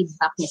rin sa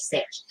feedback ni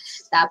Seth.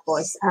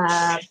 Tapos,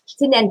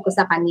 sinend ko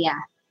sa kanya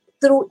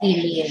through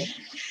email.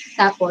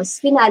 Tapos,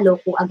 finalo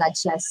ko agad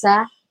siya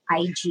sa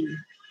IG.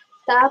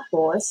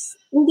 Tapos,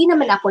 hindi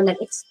naman ako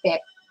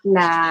nag-expect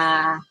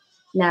na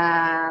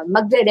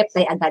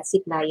magre-reply agad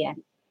si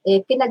client.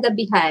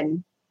 Kinagabihan,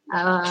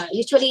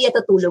 usually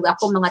natutulog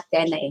ako mga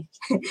 10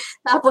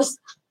 Tapos,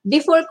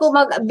 before ko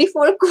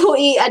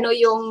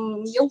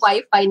yung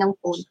wifi ng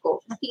phone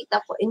ko, nakita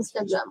ko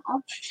Instagram.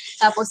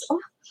 Tapos,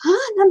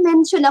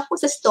 na-mention ako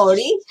sa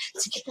story.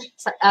 Sige,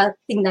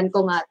 tingnan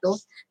ko nga to.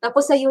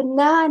 Tapos, ayun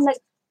na,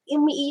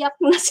 umiiyak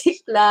na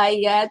si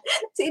client.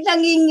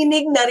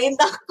 Nanginginig na rin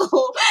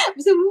ako.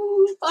 So,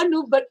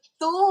 paano ba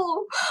to?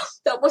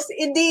 Tapos,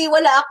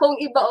 wala akong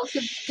iba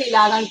option.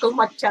 Kailangan kong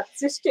ma-chat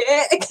si She.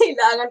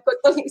 Kailangan ko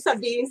itong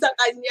isabihin sa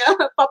kanya.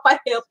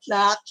 Papahelp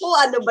na ako.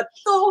 Ano ba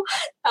to?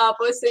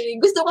 Tapos,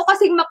 gusto ko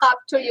kasing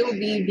ma-capture yung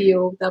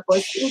video.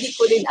 Tapos, hindi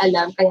ko rin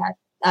alam. Kaya,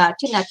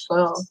 chinat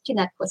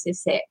ko si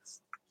Se.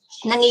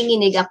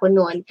 Nanginginig ako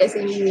noon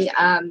kasi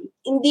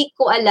hindi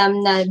ko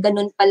alam na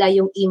ganun pala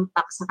yung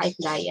impact sa kay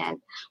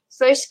client.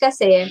 First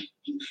kasi,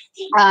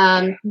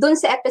 doon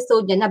sa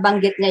episode niya,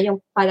 nabanggit niya yung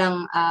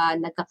parang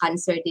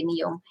nagka-cancer din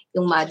yung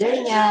mother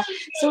niya.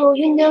 So,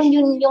 yun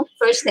yung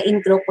first na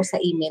intro ko sa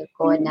email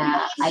ko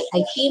na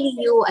I feel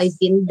you, I've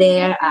been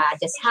there,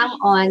 just hang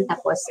on.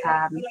 Tapos,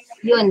 sa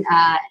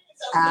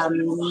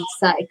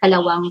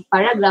ikalawang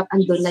paragraph,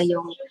 andun na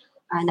yung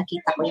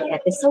nakita ko yung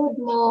episode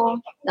mo.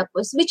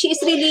 Tapos, which is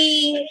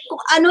really,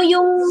 kung ano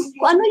yung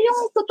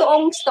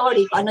totoong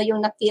story, kung ano yung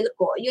na-feel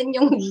ko, yun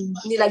yung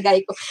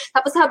nilagay ko.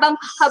 Tapos, habang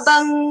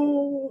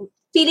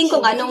feeling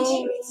ko nga, nung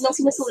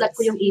sinusulat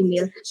ko yung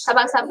email,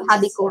 habang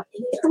sabi ko,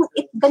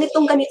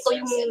 ganito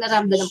yung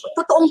naramdaman ko.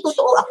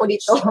 Totoong-totoo ako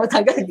dito.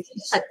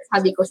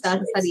 Sabi ko sa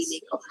sarili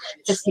ko.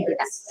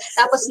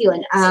 Tapos yun,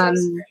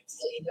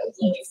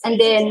 and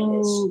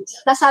then,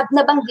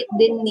 nabanggit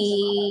din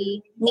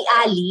ni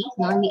Ali,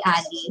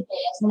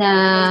 na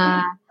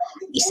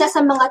isa sa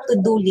mga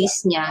to-do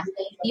list niya,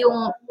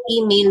 yung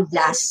email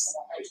blast.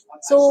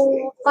 So,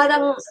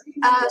 parang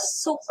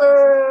super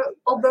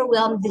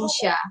overwhelmed din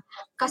siya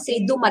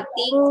kasi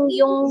dumating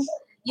yung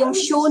yung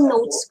show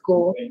notes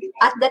ko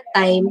at that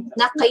time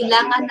na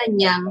kailangan na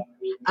niyang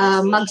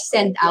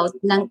mag-send out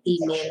ng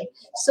email.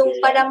 So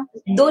parang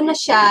doon na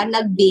siya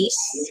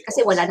nag-base,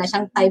 kasi wala na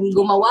siyang time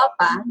gumawa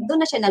pa, doon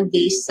na siya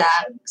nag-base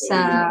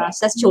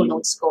sa show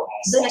notes ko.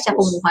 Doon na siya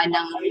kumuha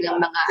ng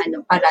mga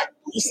para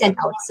i-send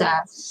out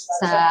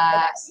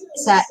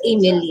sa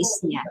email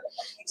list niya.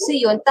 So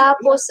yun,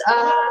 tapos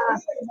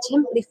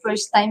siyempre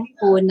first time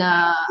ko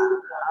na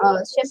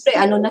siyempre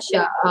na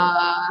siya,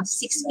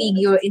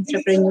 six-figure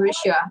entrepreneur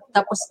siya.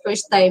 Tapos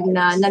first time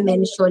na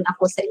na-mention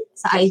ako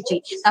sa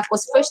IG.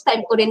 Tapos first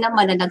time ko rin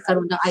naman na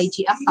nagkaroon ng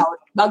IG account.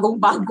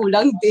 Bagong-bago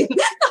lang din.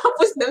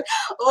 Tapos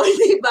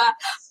diba?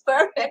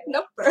 Perfect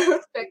na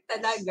perfect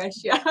talaga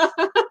siya.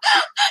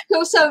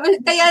 So,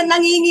 kaya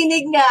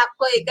nanginginig nga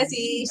ako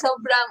kasi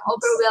sobrang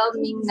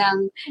overwhelming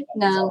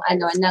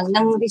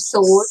ng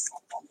result.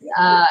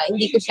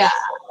 Hindi ko siya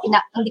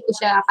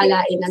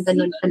akalain na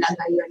ganun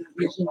talaga yun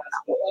yung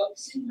impact ko.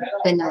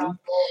 Ganun.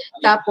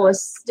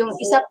 Tapos yung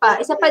isa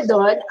pa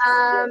doon,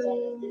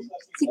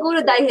 siguro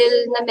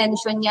dahil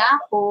na-mention niya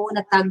ako,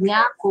 na-tag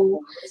niya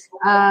ako,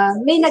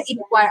 may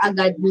nag-inquire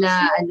agad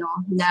na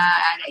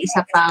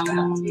isa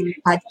pang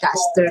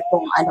podcaster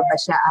kung ano ba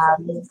siya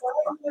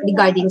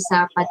regarding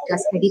sa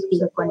podcast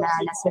editing ko na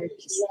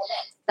service.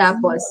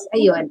 Tapos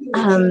ayun,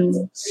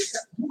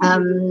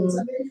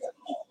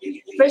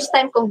 first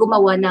time kong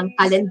gumawa ng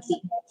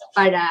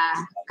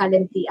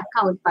Calendly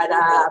account para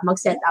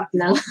mag-set up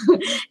ng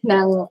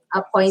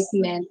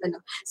appointment.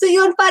 So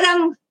yun,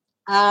 parang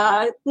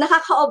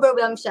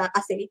nakaka-overwhelm siya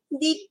kasi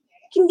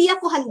hindi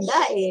ako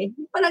handa eh.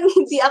 Parang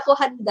hindi ako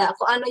handa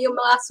kung ano yung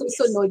mga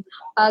susunod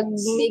pag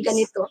may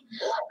ganito.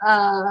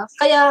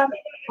 Kaya,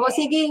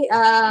 sige,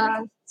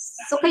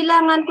 so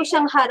kailangan ko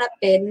siyang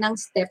harapin ng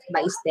step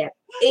by step.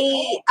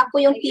 Ako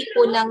yung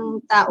tipo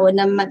ng tao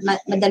na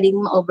madaling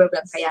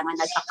ma-overwhelm, kaya nga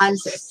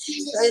nagka-cancer.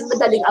 So,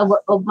 madaling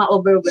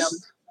ma-overwhelm.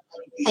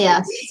 Kaya,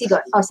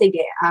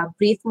 sige,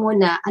 breathe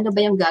muna. Ano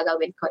ba yung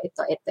gagawin ko?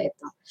 Ito.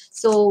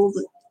 So,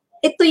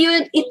 ito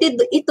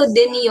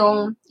din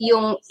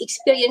yung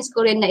experience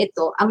ko rin na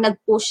ito, ang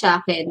nag-push sa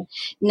akin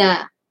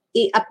na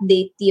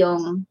i-update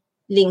yung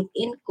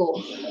LinkedIn ko,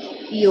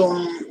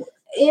 yung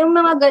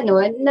mga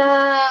ganun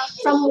na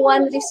from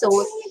one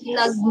result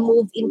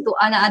nag-move into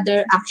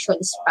another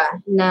actions pa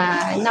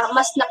na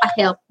mas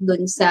naka-help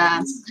dun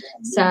sa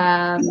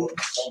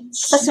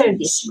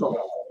service ko.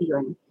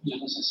 Yun.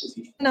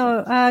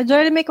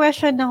 Joren, may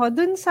question ako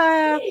dun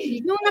sa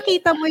nung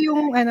nakita mo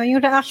yung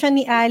reaction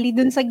ni Ali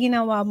dun sa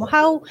ginawa mo,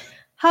 how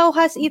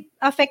has it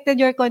affected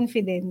your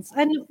confidence?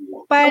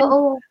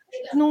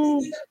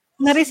 Nung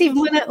na-receive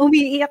mo na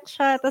umiiyak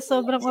siya, tapos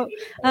sobrang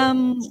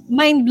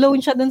mind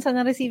blown siya dun sa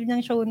na-receive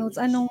niyang show notes.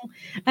 Anong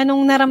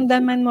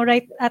naramdaman mo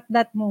right at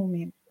that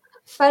moment?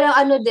 Parang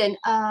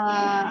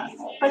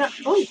parang,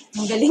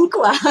 ang galing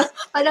ko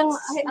parang,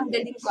 ang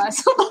galing ko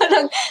So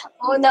parang,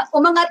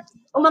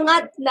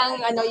 umangat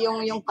ng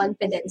yung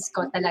confidence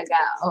ko talaga.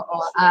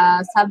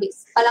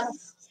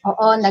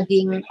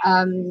 Naging,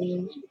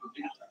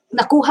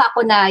 nakuha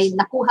ko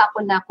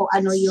na kung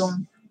ano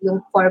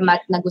yung format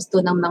na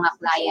gusto ng mga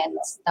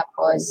clients.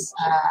 Tapos,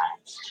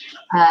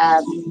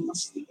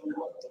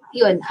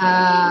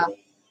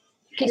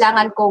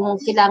 kailangan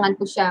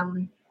ko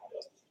siyang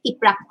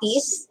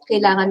i-practice.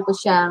 Kailangan ko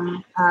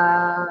siyang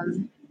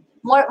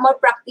more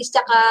practice.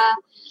 Tsaka,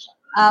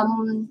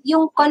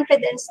 yung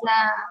confidence na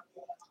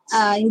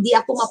hindi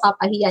ako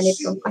mapapahiya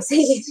nito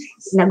kasi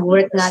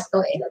nag-work na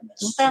to eh.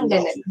 Parang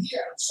ganun.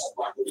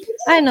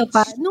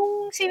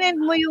 Nung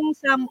sinend mo yung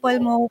sample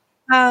mo,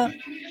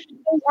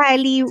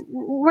 Ali,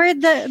 were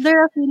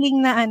there a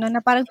feeling na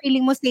na parang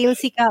feeling mo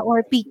salesy ka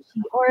or pitchy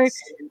or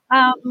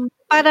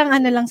parang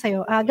lang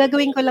sa'yo,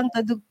 gagawin ko lang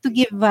to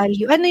give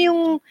value. Ano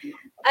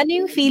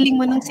yung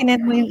feeling mo nung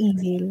sinend mo yung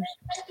email?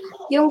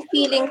 Yung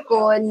feeling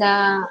ko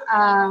na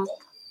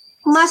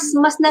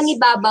mas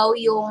nangibabaw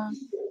yung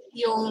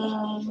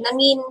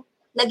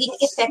naging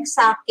effect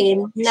sa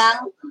akin ng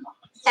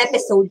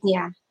episode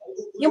niya.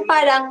 Yung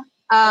parang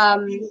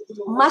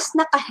mas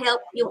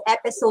naka-help yung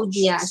episode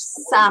niya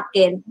sa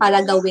akin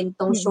para gawin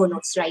tong show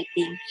notes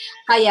writing.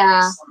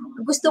 Kaya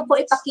gusto ko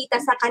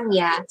ipakita sa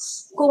kanya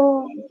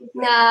kung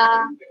na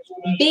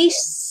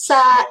based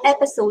sa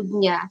episode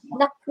niya,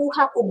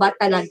 nakuha ko ba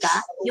talaga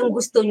yung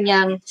gusto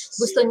niyang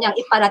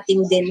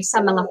iparating din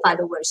sa mga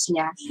followers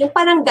niya. Yung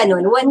parang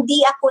ganun,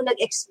 hindi ako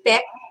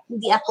nag-expect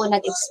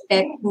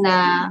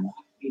na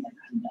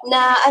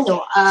na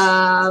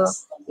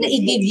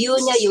i-view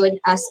niya yun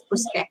as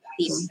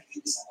prospecting.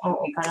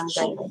 Oo, parang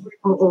gano'n.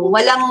 Oo,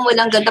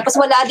 walang gano'n. Tapos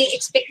wala ding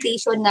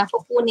expectation na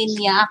kukunin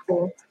niya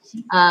ako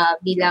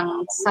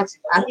bilang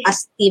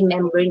as team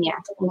member niya.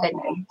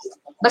 Gano'n.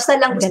 Basta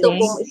lang gusto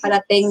kong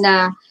iparating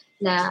na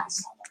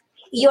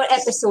your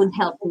episode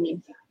helped me.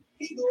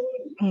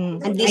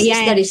 And this is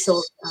the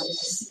result.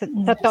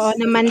 Totoo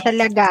naman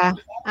talaga.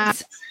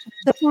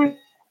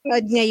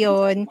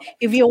 Ngayon,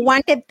 if you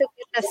wanted to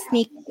get a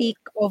sneak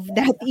peek of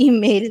that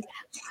email,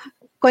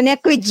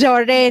 connect with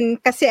Joren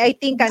kasi I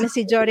think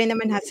si Joren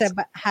naman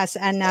has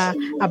an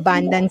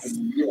abundance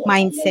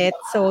mindset.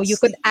 So you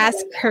could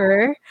ask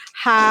her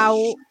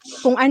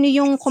kung ano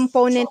yung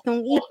component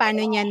ng email,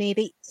 paano niya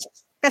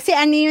kasi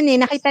ano yun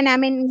nakita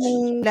namin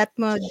yung lat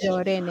mo,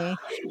 Joren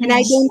And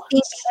I don't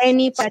think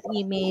any that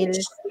email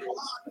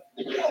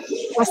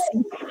was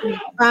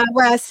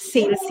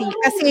salesy.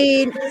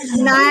 Kasi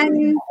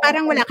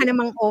parang wala ka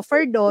namang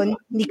offer doon.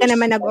 Hindi ka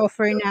naman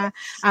nag-offer na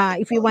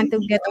if you want to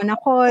get on a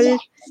call,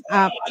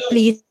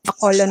 please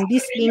call on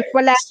this link.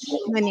 Wala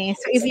naman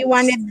So if you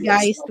wanted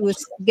guys to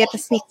get a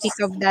sneak peek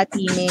of that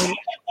email,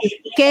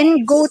 you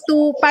can go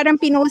to, parang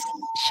pinost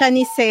siya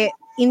ni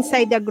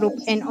inside the group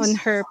and on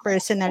her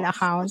personal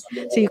account.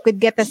 So you could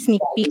get a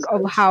sneak peek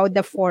of how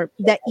the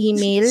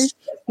email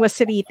was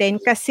written.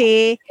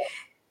 Kasi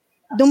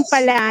doon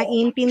pala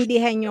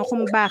iintindihan nyo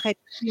kung bakit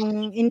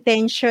yung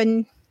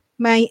intention,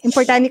 may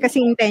importante kasi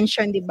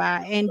intention, di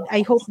ba? And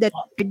I hope that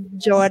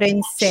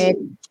Joren said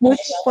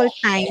multiple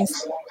times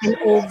and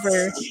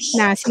over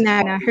na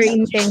her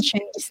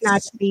intention is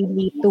not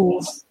really to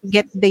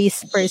get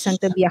this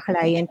person to be a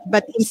client,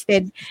 but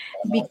instead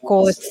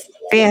because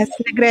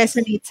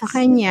nag-resonate sa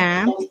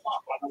kanya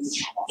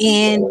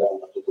and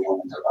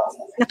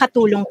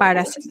nakatulong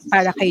para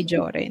kay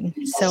Joren.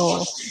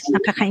 So,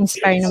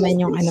 nakaka-inspire naman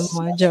yung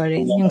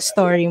Joren, yung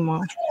story mo.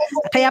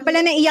 Kaya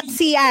pala naiyak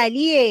si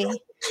Ali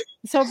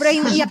Sobra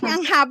yung iyak niya,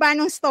 ang haba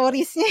ng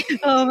stories niya.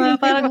 Oo,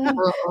 parang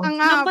ang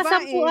haba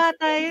nampasampu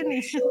ata yun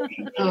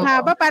Ang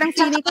haba, parang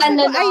feeling ko,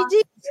 IG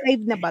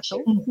live na ba to?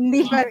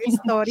 Hindi pa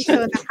story,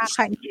 so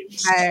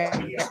nakaka-inspire.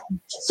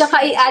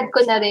 Tsaka i-add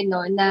ko na rin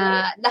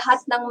na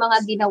lahat ng mga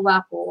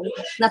ginawa ko,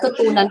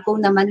 natutunan ko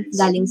naman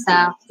galing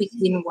sa quick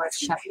win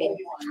workshop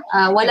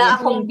Wala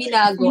akong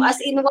binago.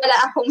 As in, wala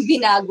akong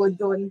binago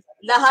doon.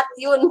 Lahat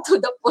yun to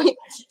the point.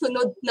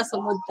 Sunod na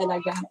sunod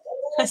talaga.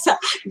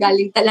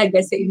 Galing talaga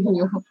sa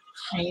inyo.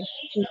 Right.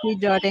 Thank you,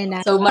 Joren.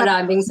 So,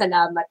 maraming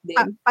salamat din.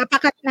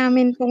 Papakat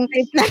namin kung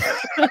type na.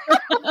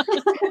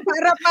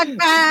 Para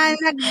pagka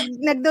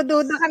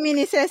nagdududa kami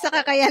ni Cesa,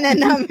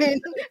 kakayanan namin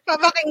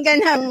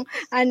papakinggan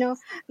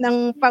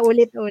ng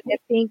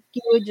paulit-ulit. Thank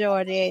you,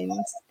 Joren.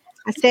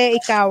 Kasi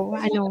ikaw,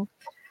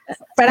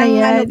 parang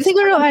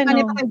siguro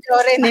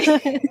Joren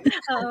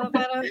Oo,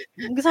 parang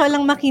gusto ko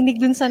lang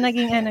makinig dun sa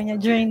naging niya,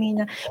 journey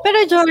niya.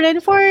 Pero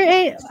Joren, for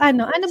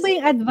ano ba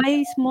yung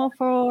advice mo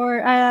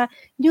for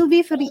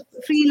newbie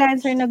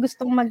freelancer na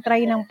gustong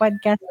mag-try ng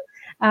podcast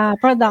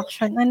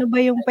production? Ano ba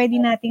yung pwede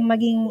nating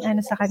maging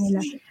sa kanila?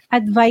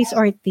 Advice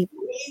or tip?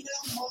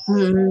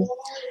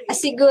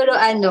 Siguro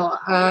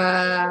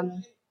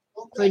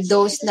for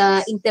those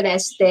na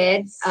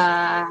interested,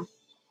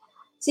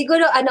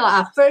 siguro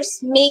first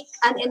make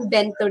an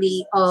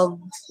inventory of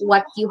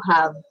what you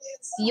have.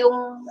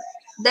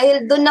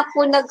 Dahil doon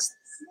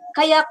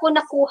kaya ko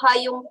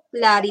nakuha yung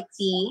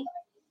clarity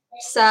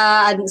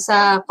sa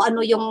kung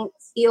ano yung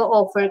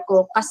i-offer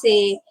ko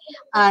kasi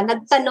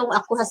nagtanong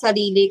ako sa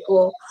sarili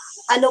ko,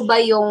 ano ba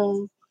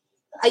yung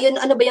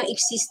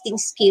existing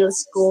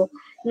skills ko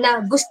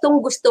na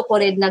gustong-gusto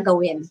ko rin na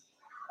gawin.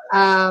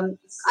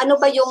 Ano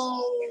ba yung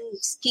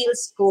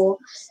skills ko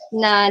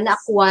na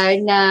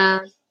na-acquire na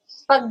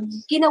pag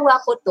ginawa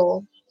ko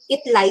to,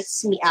 it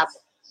lights me up,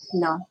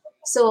 no?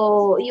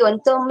 So, yun,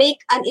 to make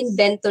an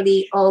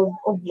inventory of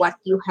what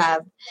you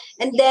have.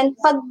 And then,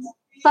 pag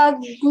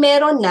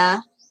meron na,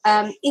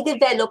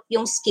 i-develop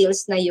yung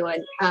skills na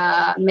yun.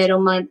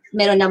 Meron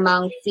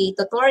namang free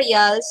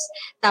tutorials,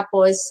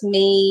 tapos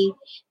may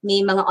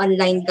mga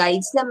online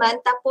guides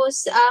naman,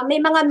 tapos may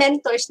mga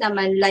mentors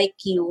naman like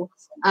you.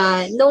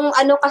 Nung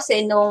alam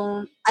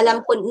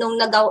ko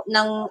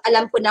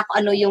na kung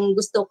ano yung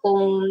gusto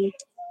kong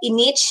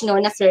i-niche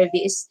na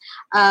service,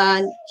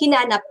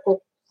 naghanap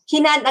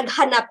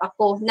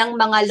ako ng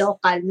mga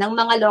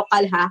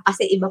local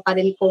kasi iba pa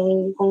rin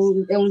kung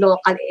yung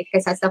local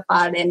kaysa sa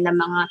foreign na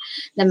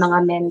mga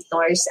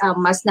mentors.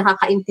 Mas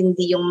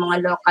nakakaintindi yung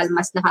mga local,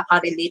 mas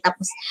nakaka-relate,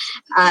 tapos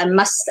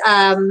mas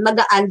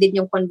magaan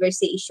din yung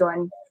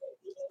conversation.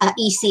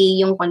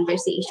 Easy yung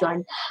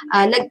conversation.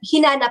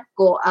 Hinanap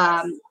ko,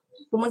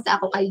 pumunta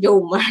ako kay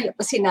Jomar,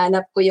 tapos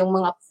hinanap ko yung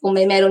kung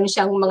meron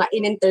siyang mga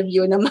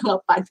in-interview ng mga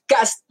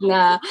podcast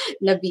na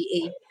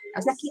VA.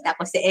 Tapos nakita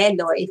ko si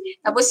Eloy.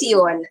 Tapos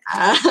yun,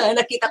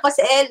 tapos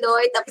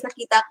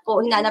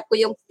hinanap ko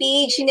yung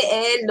page ni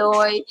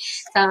Eloy.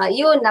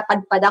 Yun,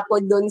 napadpad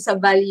ako doon sa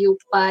Value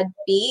Pad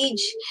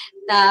page.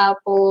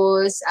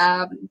 Tapos,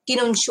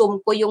 kinonsume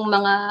ko yung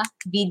mga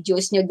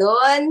videos nyo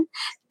doon.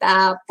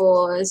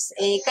 Tapos,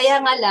 kaya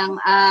nga lang,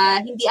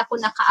 hindi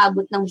ako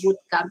nakaabot ng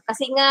bootcamp.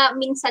 Kasi nga,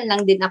 minsan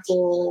lang din ako,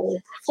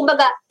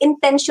 kumbaga,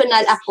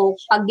 intentional ako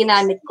pag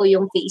ginamit ko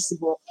yung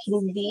Facebook.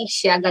 Hindi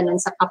siya ganun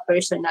sa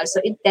ka-personal.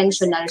 So,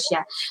 intentional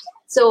siya.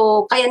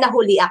 So, kaya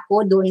nahuli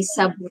ako doon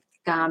sa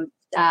bootcamp.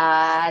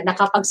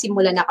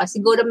 Nakapagsimula na ako.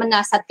 Siguro man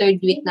nasa third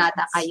week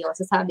nata kayo.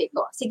 So sabi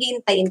ko, sige,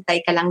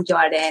 hintay ka lang,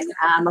 Joren.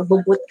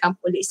 Magbo-bootcamp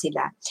uli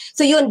sila.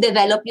 So yun,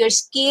 develop your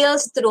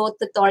skills through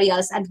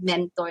tutorials and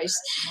mentors.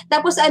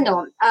 Tapos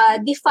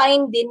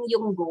define din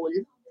yung goal.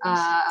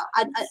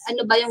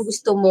 Ano ba yung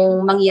gusto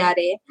mong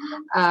mangyari?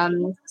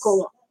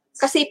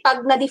 Kasi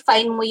pag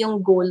na-define mo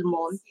yung goal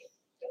mo,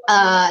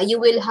 you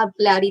will have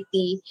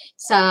clarity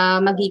sa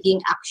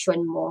magiging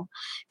action mo.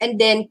 And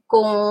then,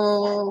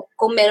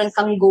 kung meron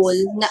kang goal,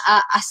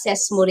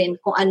 na-assess mo rin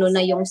kung ano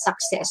na yung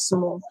success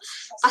mo.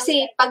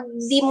 Kasi pag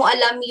di mo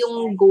alam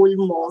yung goal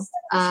mo,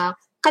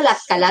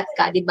 kalat-kalat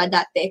ka, di ba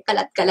dati?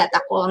 Kalat-kalat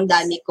ako, ang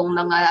dami kong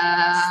mga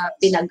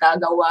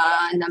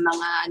pinagagawa na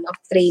mga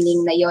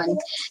training na yon.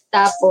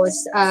 Tapos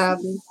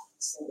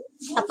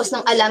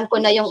nang alam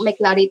ko na yung may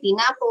clarity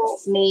na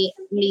ako,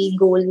 may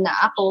goal na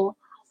ako,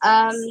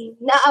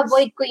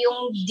 na-avoid ko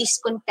yung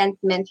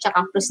discontentment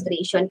tsaka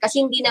frustration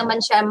kasi hindi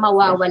naman siya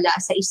mawawala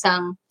sa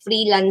isang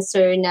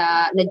freelancer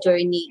na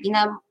journey.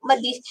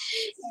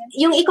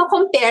 Yung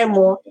i-compare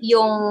mo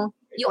yung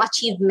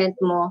achievement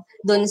mo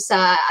dun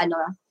sa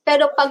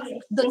pero pag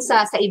dun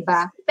sa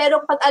iba,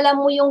 pero pag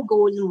alam mo yung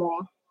goal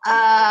mo,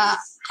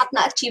 at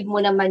na-achieve mo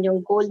naman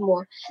yung goal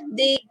mo,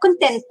 di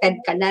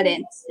contented ka na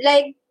rin.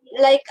 Like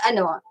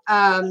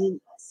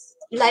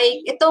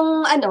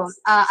itong ano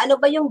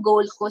ba yung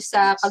goal ko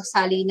sa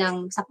pagsali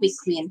sa Quick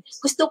Win?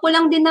 Gusto ko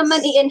lang din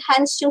naman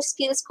i-enhance yung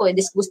skills ko.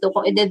 Gusto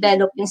kong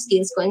i-develop yung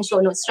skills ko in show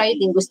notes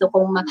writing. Gusto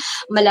kong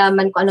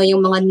malaman ko ano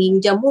yung mga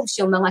ninja moves,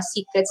 yung mga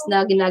secrets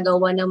na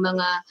ginagawa ng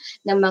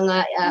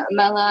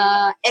mga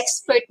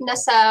expert na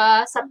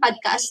sa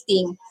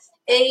podcasting.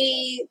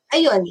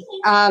 Ayun,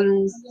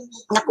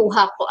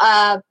 nakuha ko,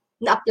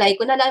 na-apply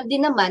ko na lang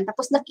din naman,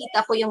 tapos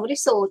nakita ko yung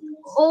result.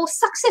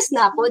 Success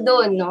na ako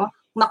doon, no?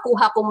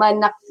 Makuha ko man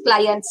na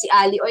client si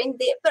Ali o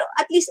hindi. Pero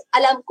at least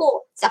alam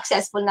ko,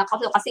 successful na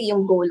ako kasi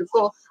yung goal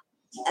ko,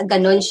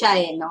 ganon siya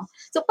no?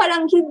 So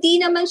parang hindi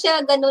naman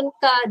siya ganon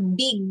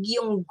ka-big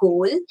yung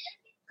goal.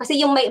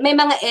 Kasi yung may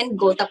mga end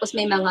goal, tapos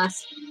may mga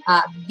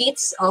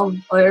bits of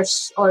or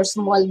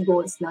small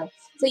goals, no?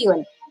 So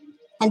yun,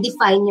 and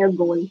define your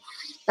goal.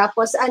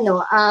 Tapos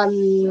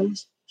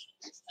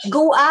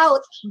go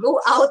out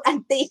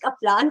and take a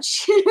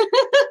plunge.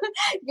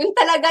 Yun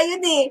talaga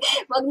yun eh.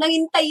 Wag nang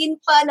hintayin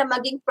pa na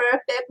maging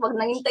perfect, wag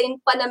nang hintayin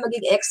pa na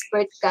maging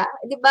expert ka,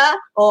 'di ba?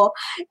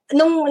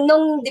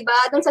 Nung 'di ba,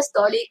 nung sa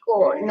story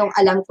ko, nung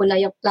alam ko na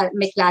yung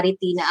may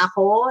clarity na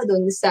ako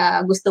dun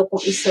sa gusto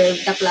kong i-serve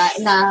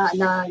na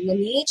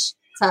niche,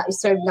 sa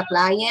i-serve na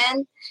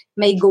client,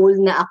 may goal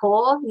na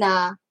ako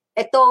na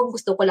eto,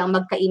 gusto ko lang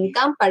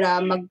magka-income para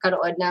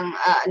magkaroon ng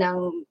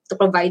to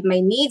provide my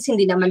needs.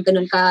 Hindi naman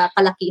ganun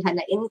kalakihan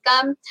na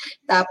income.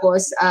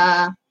 Tapos,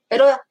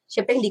 pero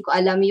syempre hindi ko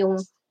alam yung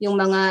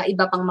mga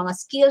iba pang mga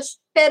skills.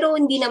 Pero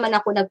hindi naman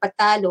ako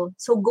nagpatalo.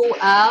 So, go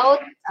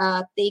out,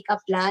 take a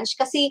plunge.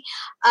 Kasi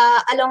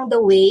along the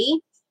way,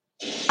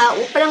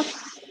 parang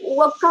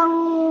wag kang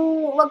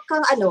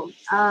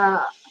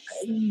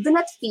do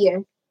not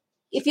fear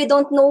if you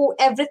don't know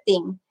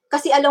everything.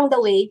 Kasi along the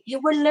way, you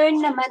will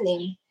learn naman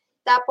eh.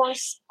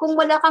 Tapos, kung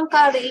wala kang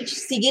courage,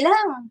 sige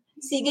lang,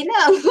 sige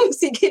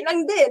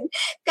lang din.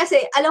 Kasi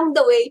along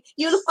the way,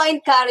 you'll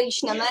find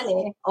courage naman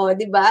eh.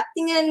 Di ba?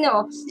 Tingnan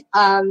nyo,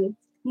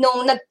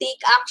 nung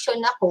nag-take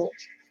action ako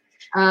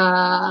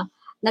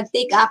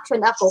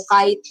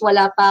kahit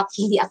wala pa,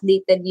 hindi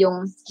updated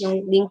yung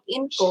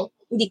LinkedIn ko,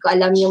 hindi ko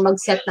alam yung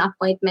mag-set na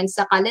appointment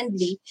sa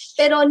Calendly.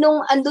 Pero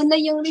nung andun na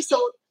yung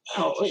result,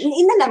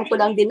 inalam ko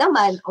lang din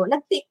naman.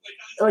 Nag-take,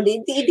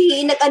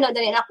 nag-ano na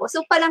rin ako.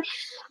 So parang,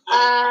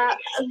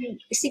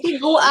 sige,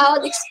 go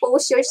out,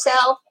 expose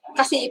yourself.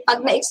 Kasi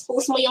pag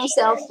na-expose mo yung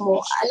self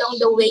mo, along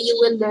the way, you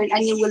will learn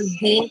and you will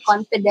gain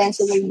confidence,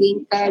 you will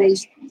gain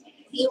courage.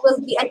 You will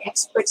be an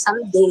expert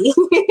someday.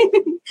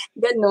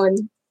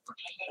 Ganon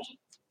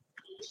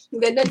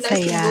na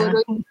siguro.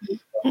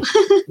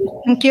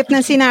 Ang cute na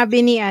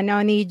sinabi ni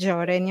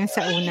Joren yung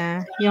sa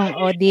una, yung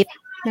audit,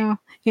 no,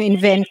 yung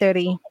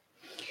inventory.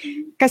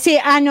 Kasi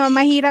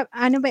mahirap,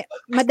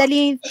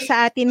 madali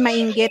sa atin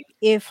mainggit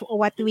if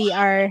what we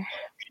are,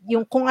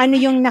 yung kung ano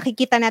yung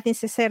nakikita natin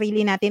sa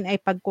sarili natin ay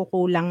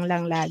pagkukulang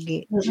lang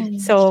lagi.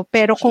 So,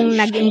 pero kung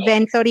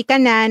nag-inventory ka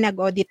na,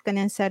 nag-audit ka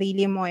ng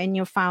sarili mo and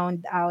you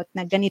found out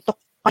na ganito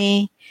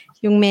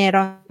yung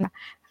meron,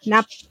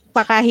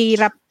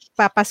 napakahirap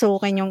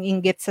papasukin yung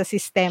inggit sa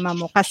sistema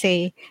mo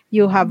kasi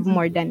you have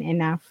more than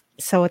enough.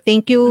 So,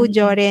 thank you,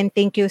 Joren.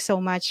 Thank you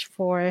so much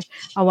for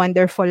a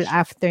wonderful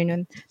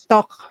afternoon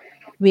talk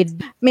with.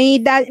 May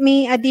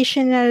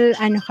additional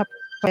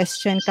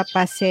question ka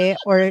pa,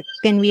 or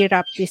can we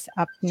wrap this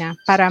up na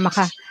para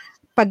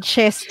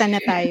makapag-siesta na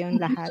tayong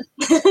lahat?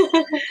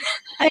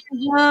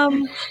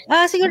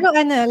 Siguro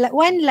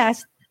one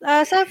last.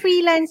 Sa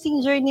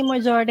freelancing journey mo,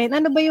 Joren,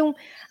 ano ba yung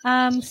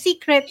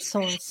secret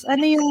sauce?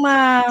 Ano yung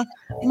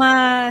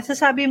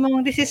masasabi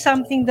mong this is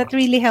something that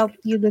really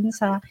helped you dun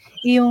sa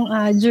iyong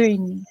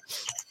journey?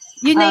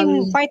 Yun na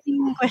yung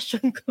parting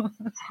question ko.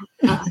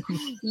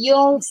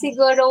 Yung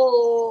siguro,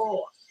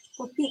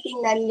 kung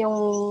titingnan yung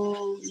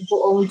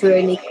buong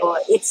journey ko,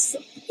 it's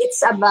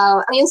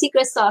about, yung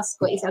secret sauce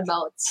ko is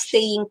about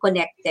staying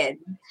connected.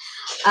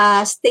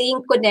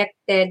 Staying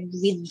connected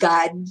with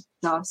God,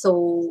 no?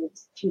 So,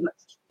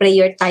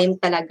 prayer time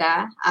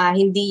talaga.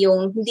 Hindi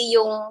yung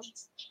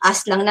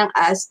as lang ng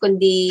as,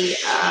 kundi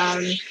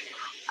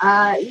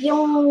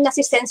yung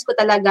nasisense ko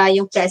talaga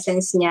yung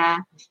presence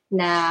niya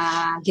na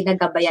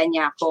ginagabayan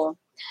niya ako.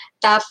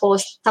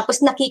 Tapos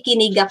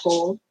nakikinig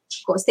ako,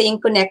 staying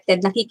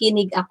connected,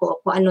 nakikinig ako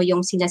kung ano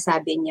yung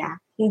sinasabi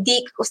niya.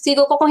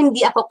 Siguro kung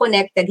hindi ako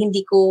connected,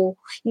 hindi ko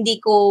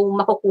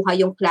makukuha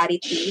yung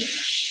clarity.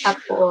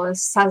 Tapos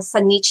sa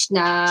niche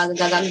na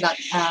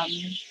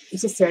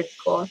isi-serve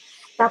ko.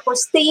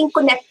 Tapos staying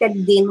connected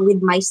din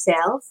with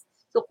myself.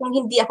 So kung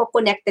hindi ako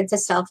connected sa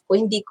self ko,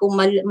 hindi ko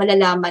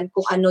malalaman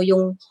kung ano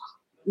yung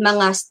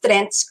mga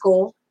strengths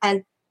ko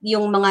and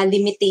yung mga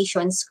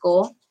limitations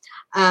ko.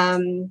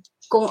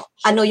 Kung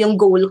ano yung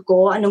goal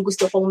ko, anong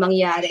gusto kong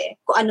mangyari,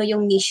 kung ano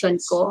yung mission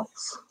ko.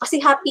 Kasi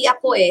happy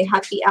ako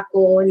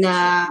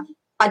na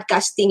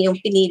podcasting yung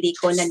pinili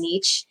ko na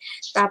niche.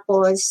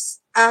 Tapos,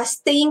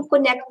 staying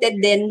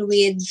connected then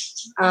with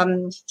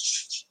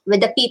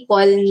the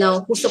people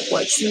who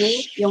supports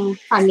me, yung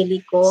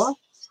family ko.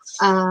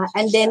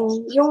 And then,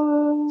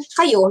 yung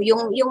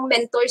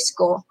mentors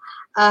ko,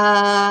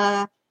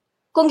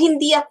 kung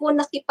hindi ako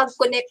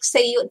nakipag-connect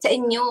sa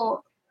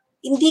inyo,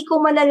 hindi ko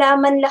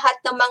malalaman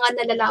lahat ng mga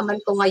nalalaman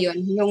ko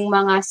ngayon, yung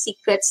mga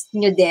secrets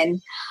nyo din,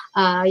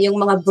 yung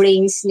mga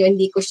brains nyo,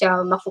 hindi ko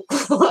siya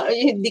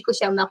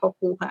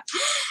makukuha.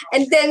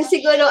 And then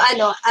siguro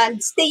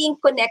staying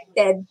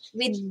connected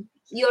with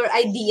your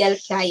ideal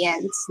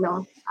clients,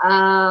 no?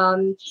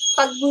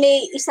 Pag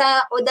may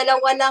isa o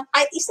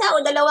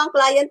dalawang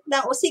client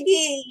lang, o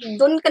sige,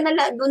 doon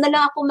na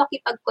lang ako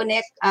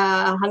makipag-connect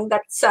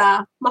hanggat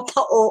sa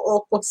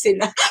mapa-oo ko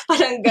sila.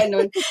 Parang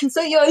ganun. So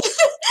yun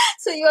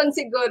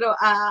siguro.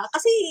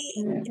 Kasi,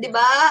 di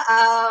ba,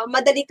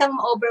 madali akong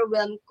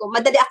ma-overwhelm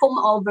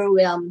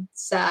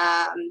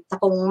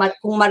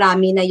kung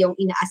marami na yung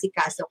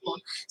inaasikaso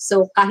ko.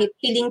 So kahit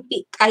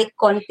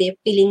konti,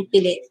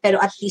 piling-pili,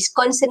 pero at least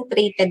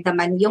concentrated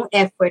naman yung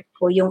effort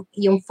ko, yung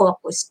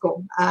focus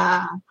ko.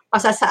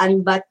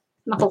 Pasasaan ba't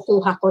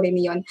makukuha ko rin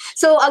yon.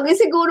 So,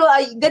 siguro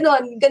ay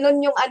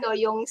ganun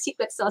yung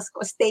secret sauce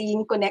ko,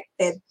 staying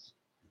connected.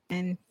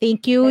 And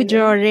thank you,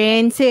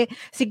 Joren.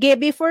 Sige,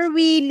 before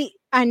we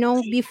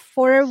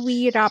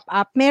wrap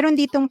up, meron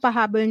ditong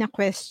pahabol na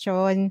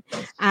question.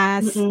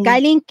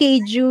 Galing kay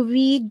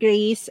Juvie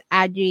Grace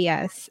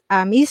Adrias.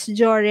 Miss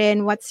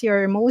Joren, what's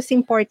your most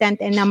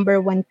important and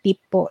number one tip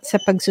po sa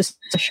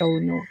pagsusunod sa show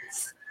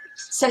notes?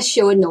 Sa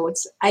show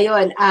notes,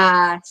 ayun,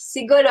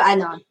 siguro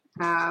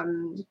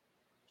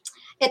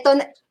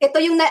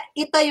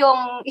ito yung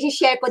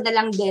i-share ko na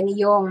lang din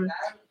yung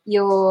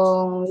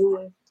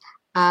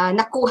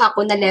nakuha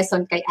ko na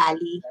lesson kay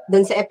Ali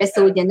doon sa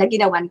episode niya na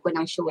ginawan ko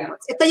ng show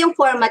notes. Ito yung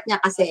format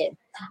niya kasi.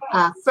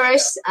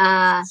 First,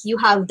 you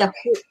have the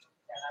hook.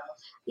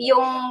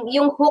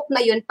 Yung hook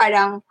na yun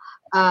parang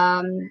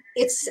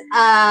it's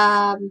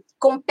a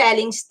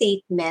compelling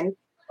statement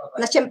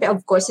na syempre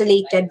of course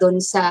related doon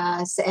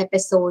sa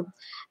episode,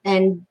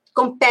 and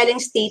compelling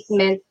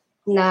statement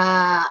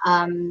na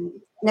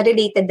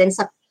related din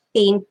sa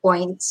pain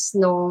points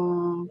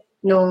nung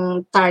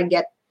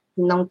target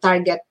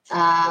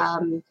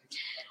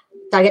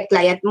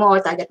client mo or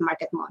target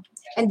market mo.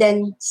 And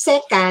then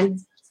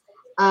second,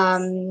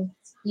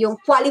 yung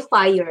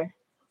qualifier,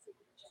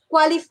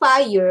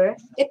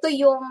 ito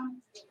yung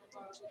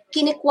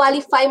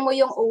kini-qualify mo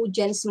yung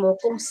audience mo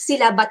kung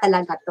sila ba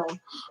talaga to.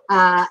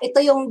 Ito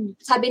yung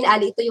sabi ni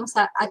Ali, ito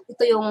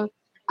yung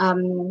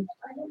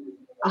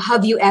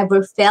have you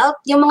ever felt?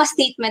 Yung mga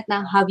statement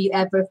na have you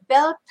ever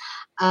felt?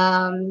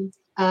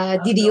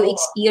 Did you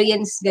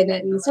experience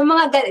ganun? So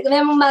mga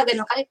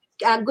ganun.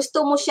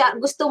 Gusto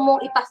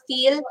mong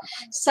ipa-feel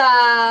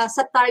sa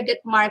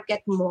target market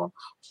mo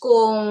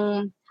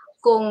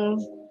kung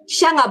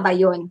siya nga ba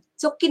yun.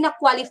 So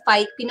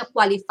kina-qualify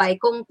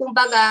kung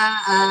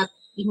baga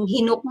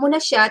hinuk mo na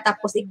siya,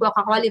 tapos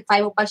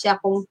i-qualify mo pa siya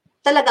kung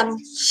talagang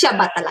siya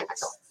ba talaga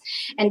to.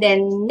 And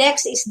then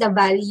next is the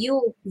value.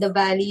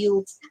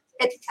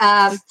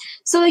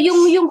 So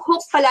yung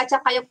hook pala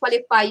tsaka yung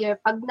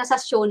qualifier, pag nasa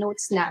show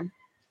notes na,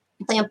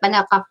 ito yung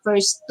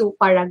first 2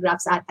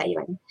 paragraphs ata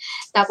yun.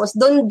 Tapos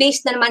doon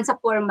based na naman sa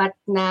format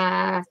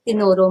na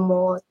tinuro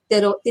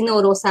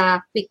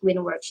sa Quick Win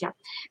Workshop.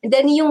 And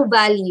then yung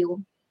value,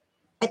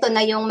 ito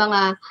na yung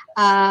mga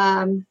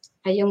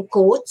yung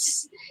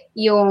quotes,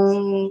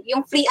 yung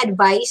free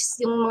advice,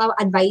 yung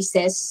mga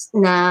advices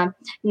na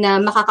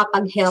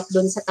makakapag-help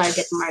doon sa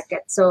target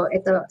market. So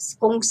ito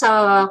kung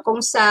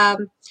sa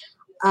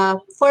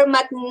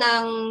format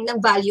ng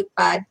value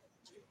pad,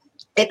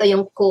 ito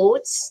yung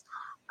quotes,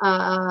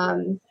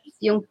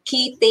 yung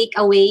key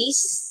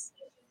takeaways,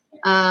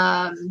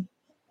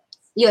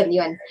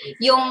 yun.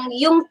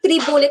 Yung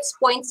 3 bullet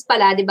points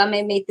pala, 'di ba?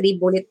 May 3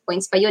 bullet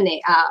points pa yun eh.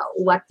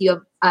 What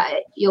you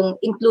yung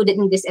included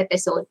in this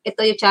episode.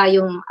 Ito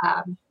yung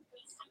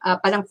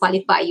parang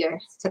qualifier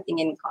sa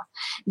tingin ko.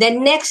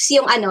 Then next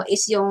yung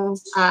is yung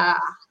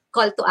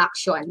call to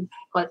action.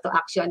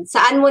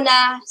 Saan mo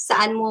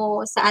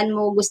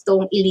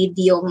gustong i-lead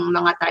yung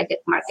mga target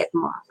market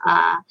mo?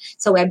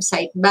 Sa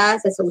website ba,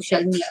 sa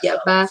social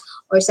media ba,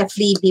 or sa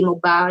freebie mo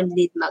ba,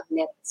 lead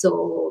magnet.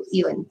 So,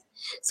 yun.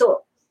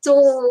 So, So,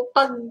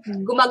 pag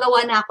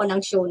gumagawa na ako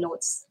ng show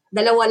notes,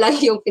 dalawa lang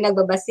yung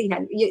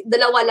pinagbabasihan.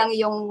 Dalawa lang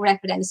yung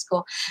reference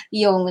ko.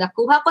 Yung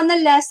nakuha ko na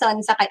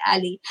lesson sa kay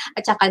Ali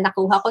at saka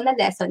nakuha ko na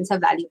lesson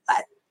sa Value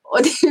Path. O,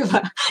 di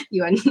ba?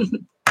 Yun.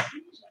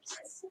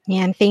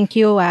 Yan, thank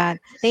you.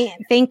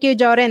 Thank you,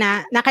 Joren.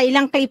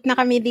 Nakailang tape na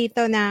kami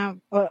dito na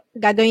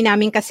gagawin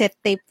namin cassette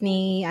tape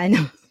ni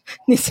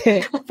ni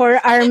Sir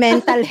for our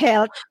mental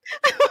health.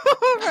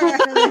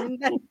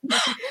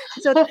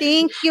 So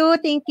thank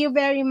you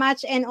very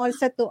much, and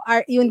also to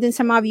yun din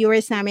sa mga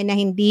viewers namin na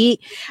hindi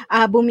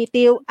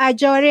bumitiw.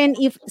 Joren,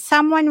 if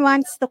someone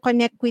wants to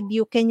connect with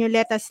you, can you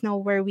let us know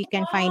where we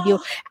can find you?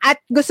 At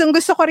gusto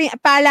ko rin,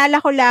 paalala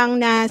ko lang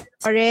na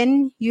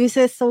Joren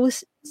uses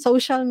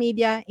social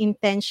media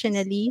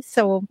intentionally.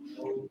 So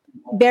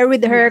bear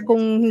with her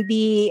kung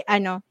hindi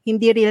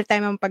real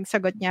time ang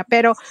pagsagot niya.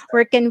 Pero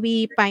where can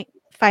we find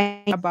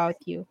about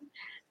you?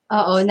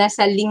 Oo,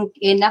 nasa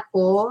LinkedIn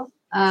ako.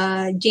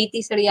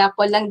 JT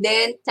Ceriaco lang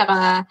din.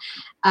 Tsaka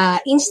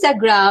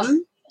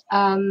Instagram.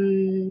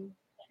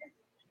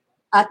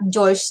 At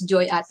George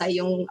Joy ata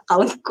yung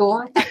account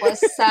ko. Tapos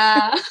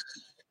sa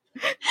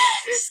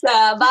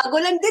bago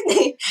lang din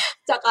eh.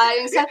 Tsaka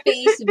yung sa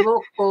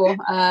Facebook ko,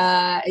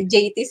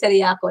 JT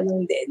Ceriaco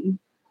lang din.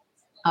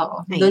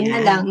 Oo, doon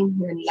na lang.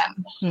 Doon lang.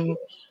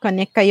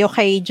 Connect kayo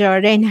kay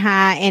Joren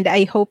ha, and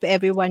I hope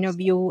every one of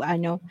you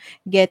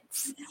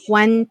gets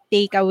one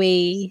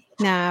takeaway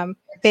na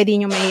pwede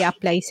nyo may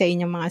apply sa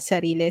inyong mga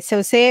sarili.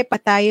 So,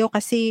 pa tayo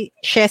kasi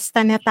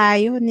siesta na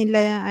tayo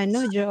nila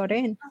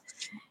Joren.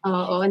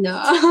 Oo, no.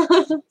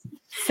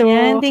 So,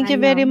 thank you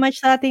very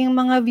much sa ating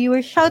mga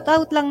viewers. Shout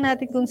out lang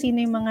natin kung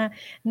sino yung mga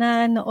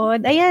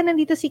nanood. Ayan,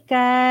 nandito si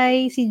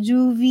Kai, si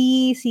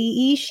Juvie,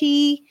 si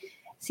Ishi,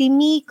 si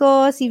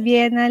Miko, si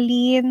Vienna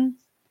Lynn.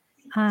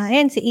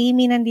 Ayan, si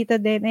Amy nandito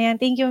din.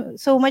 Ayan, thank you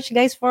so much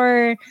guys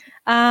for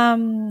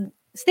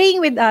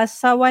staying with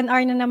us sa 1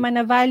 hour na naman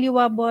na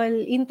valuable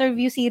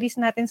interview series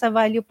natin sa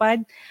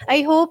ValuePod.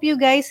 I hope you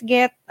guys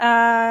get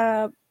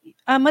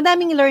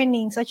madaming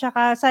learnings at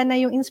saka sana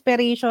yung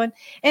inspiration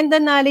and the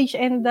knowledge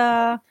and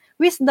the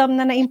wisdom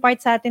na na-impart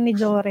sa atin ni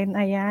Joren.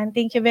 Ayan.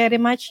 Thank you very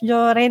much,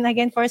 Joren,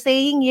 again for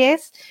saying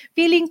yes.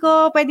 Feeling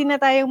ko pwede na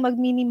tayong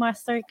mag-mini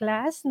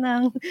masterclass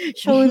ng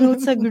show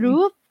notes sa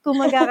group. Kung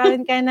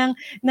magkakaroon ka ng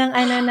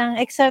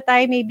extra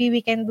time, maybe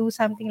we can do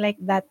something like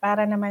that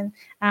para naman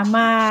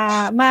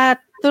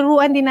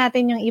maturuan din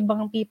natin yung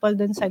ibang people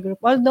dun sa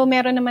group. Although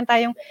meron naman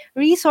tayong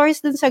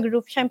resource dun sa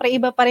group, syempre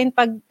iba pa rin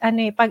pag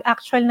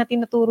actual na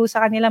tinuturo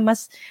sa kanila,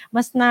 mas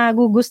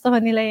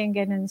nagugustuhan nila yung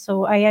ganun.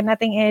 So ayan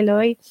nating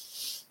Eloy.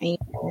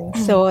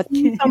 So, thank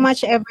you so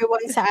much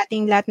everyone sa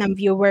ating lahat ng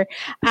viewer.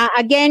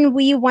 Again,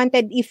 we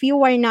wanted, if you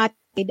are not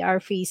in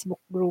our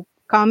Facebook group,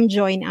 come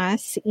join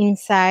us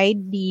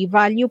inside the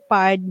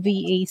ValuePod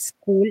VA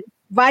School.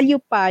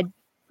 ValuePod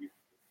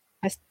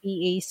as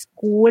VA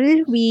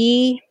School.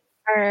 We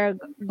are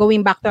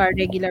going back to our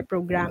regular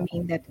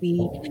programming that we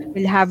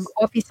will have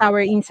office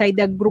hour inside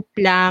the group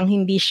lang.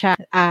 Hindi siya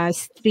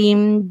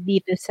streamed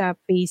dito sa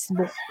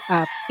Facebook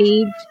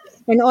page.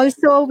 And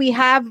also, we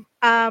have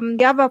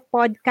a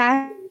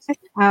podcast,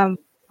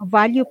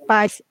 Value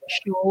Pass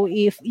Show.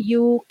 If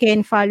you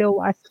can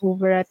follow us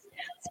over at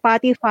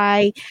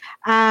Spotify,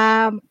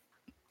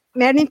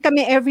 meron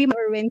kami every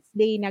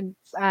Wednesday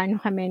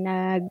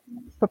nag-publish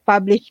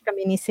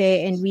kami ni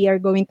Se, and we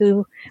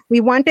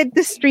wanted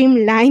to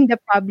streamline the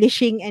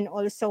publishing, and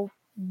also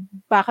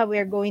baka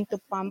we're going to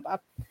pump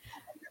up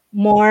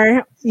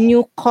more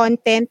new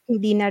content,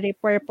 hindi na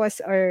repurpose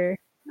or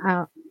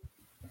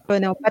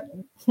but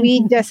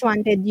we just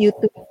wanted you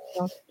to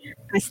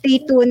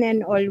stay tuned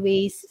and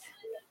always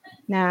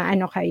na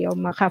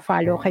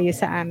maka-follow kayo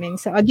sa amin.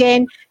 So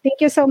again,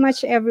 thank you so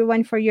much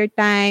everyone for your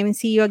time.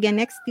 See you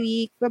again next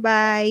week.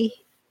 Bye-bye.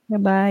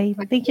 Bye-bye.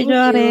 Thank you,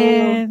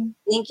 Joren.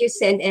 Thank you,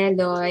 Sen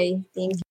Eloy. Thank you.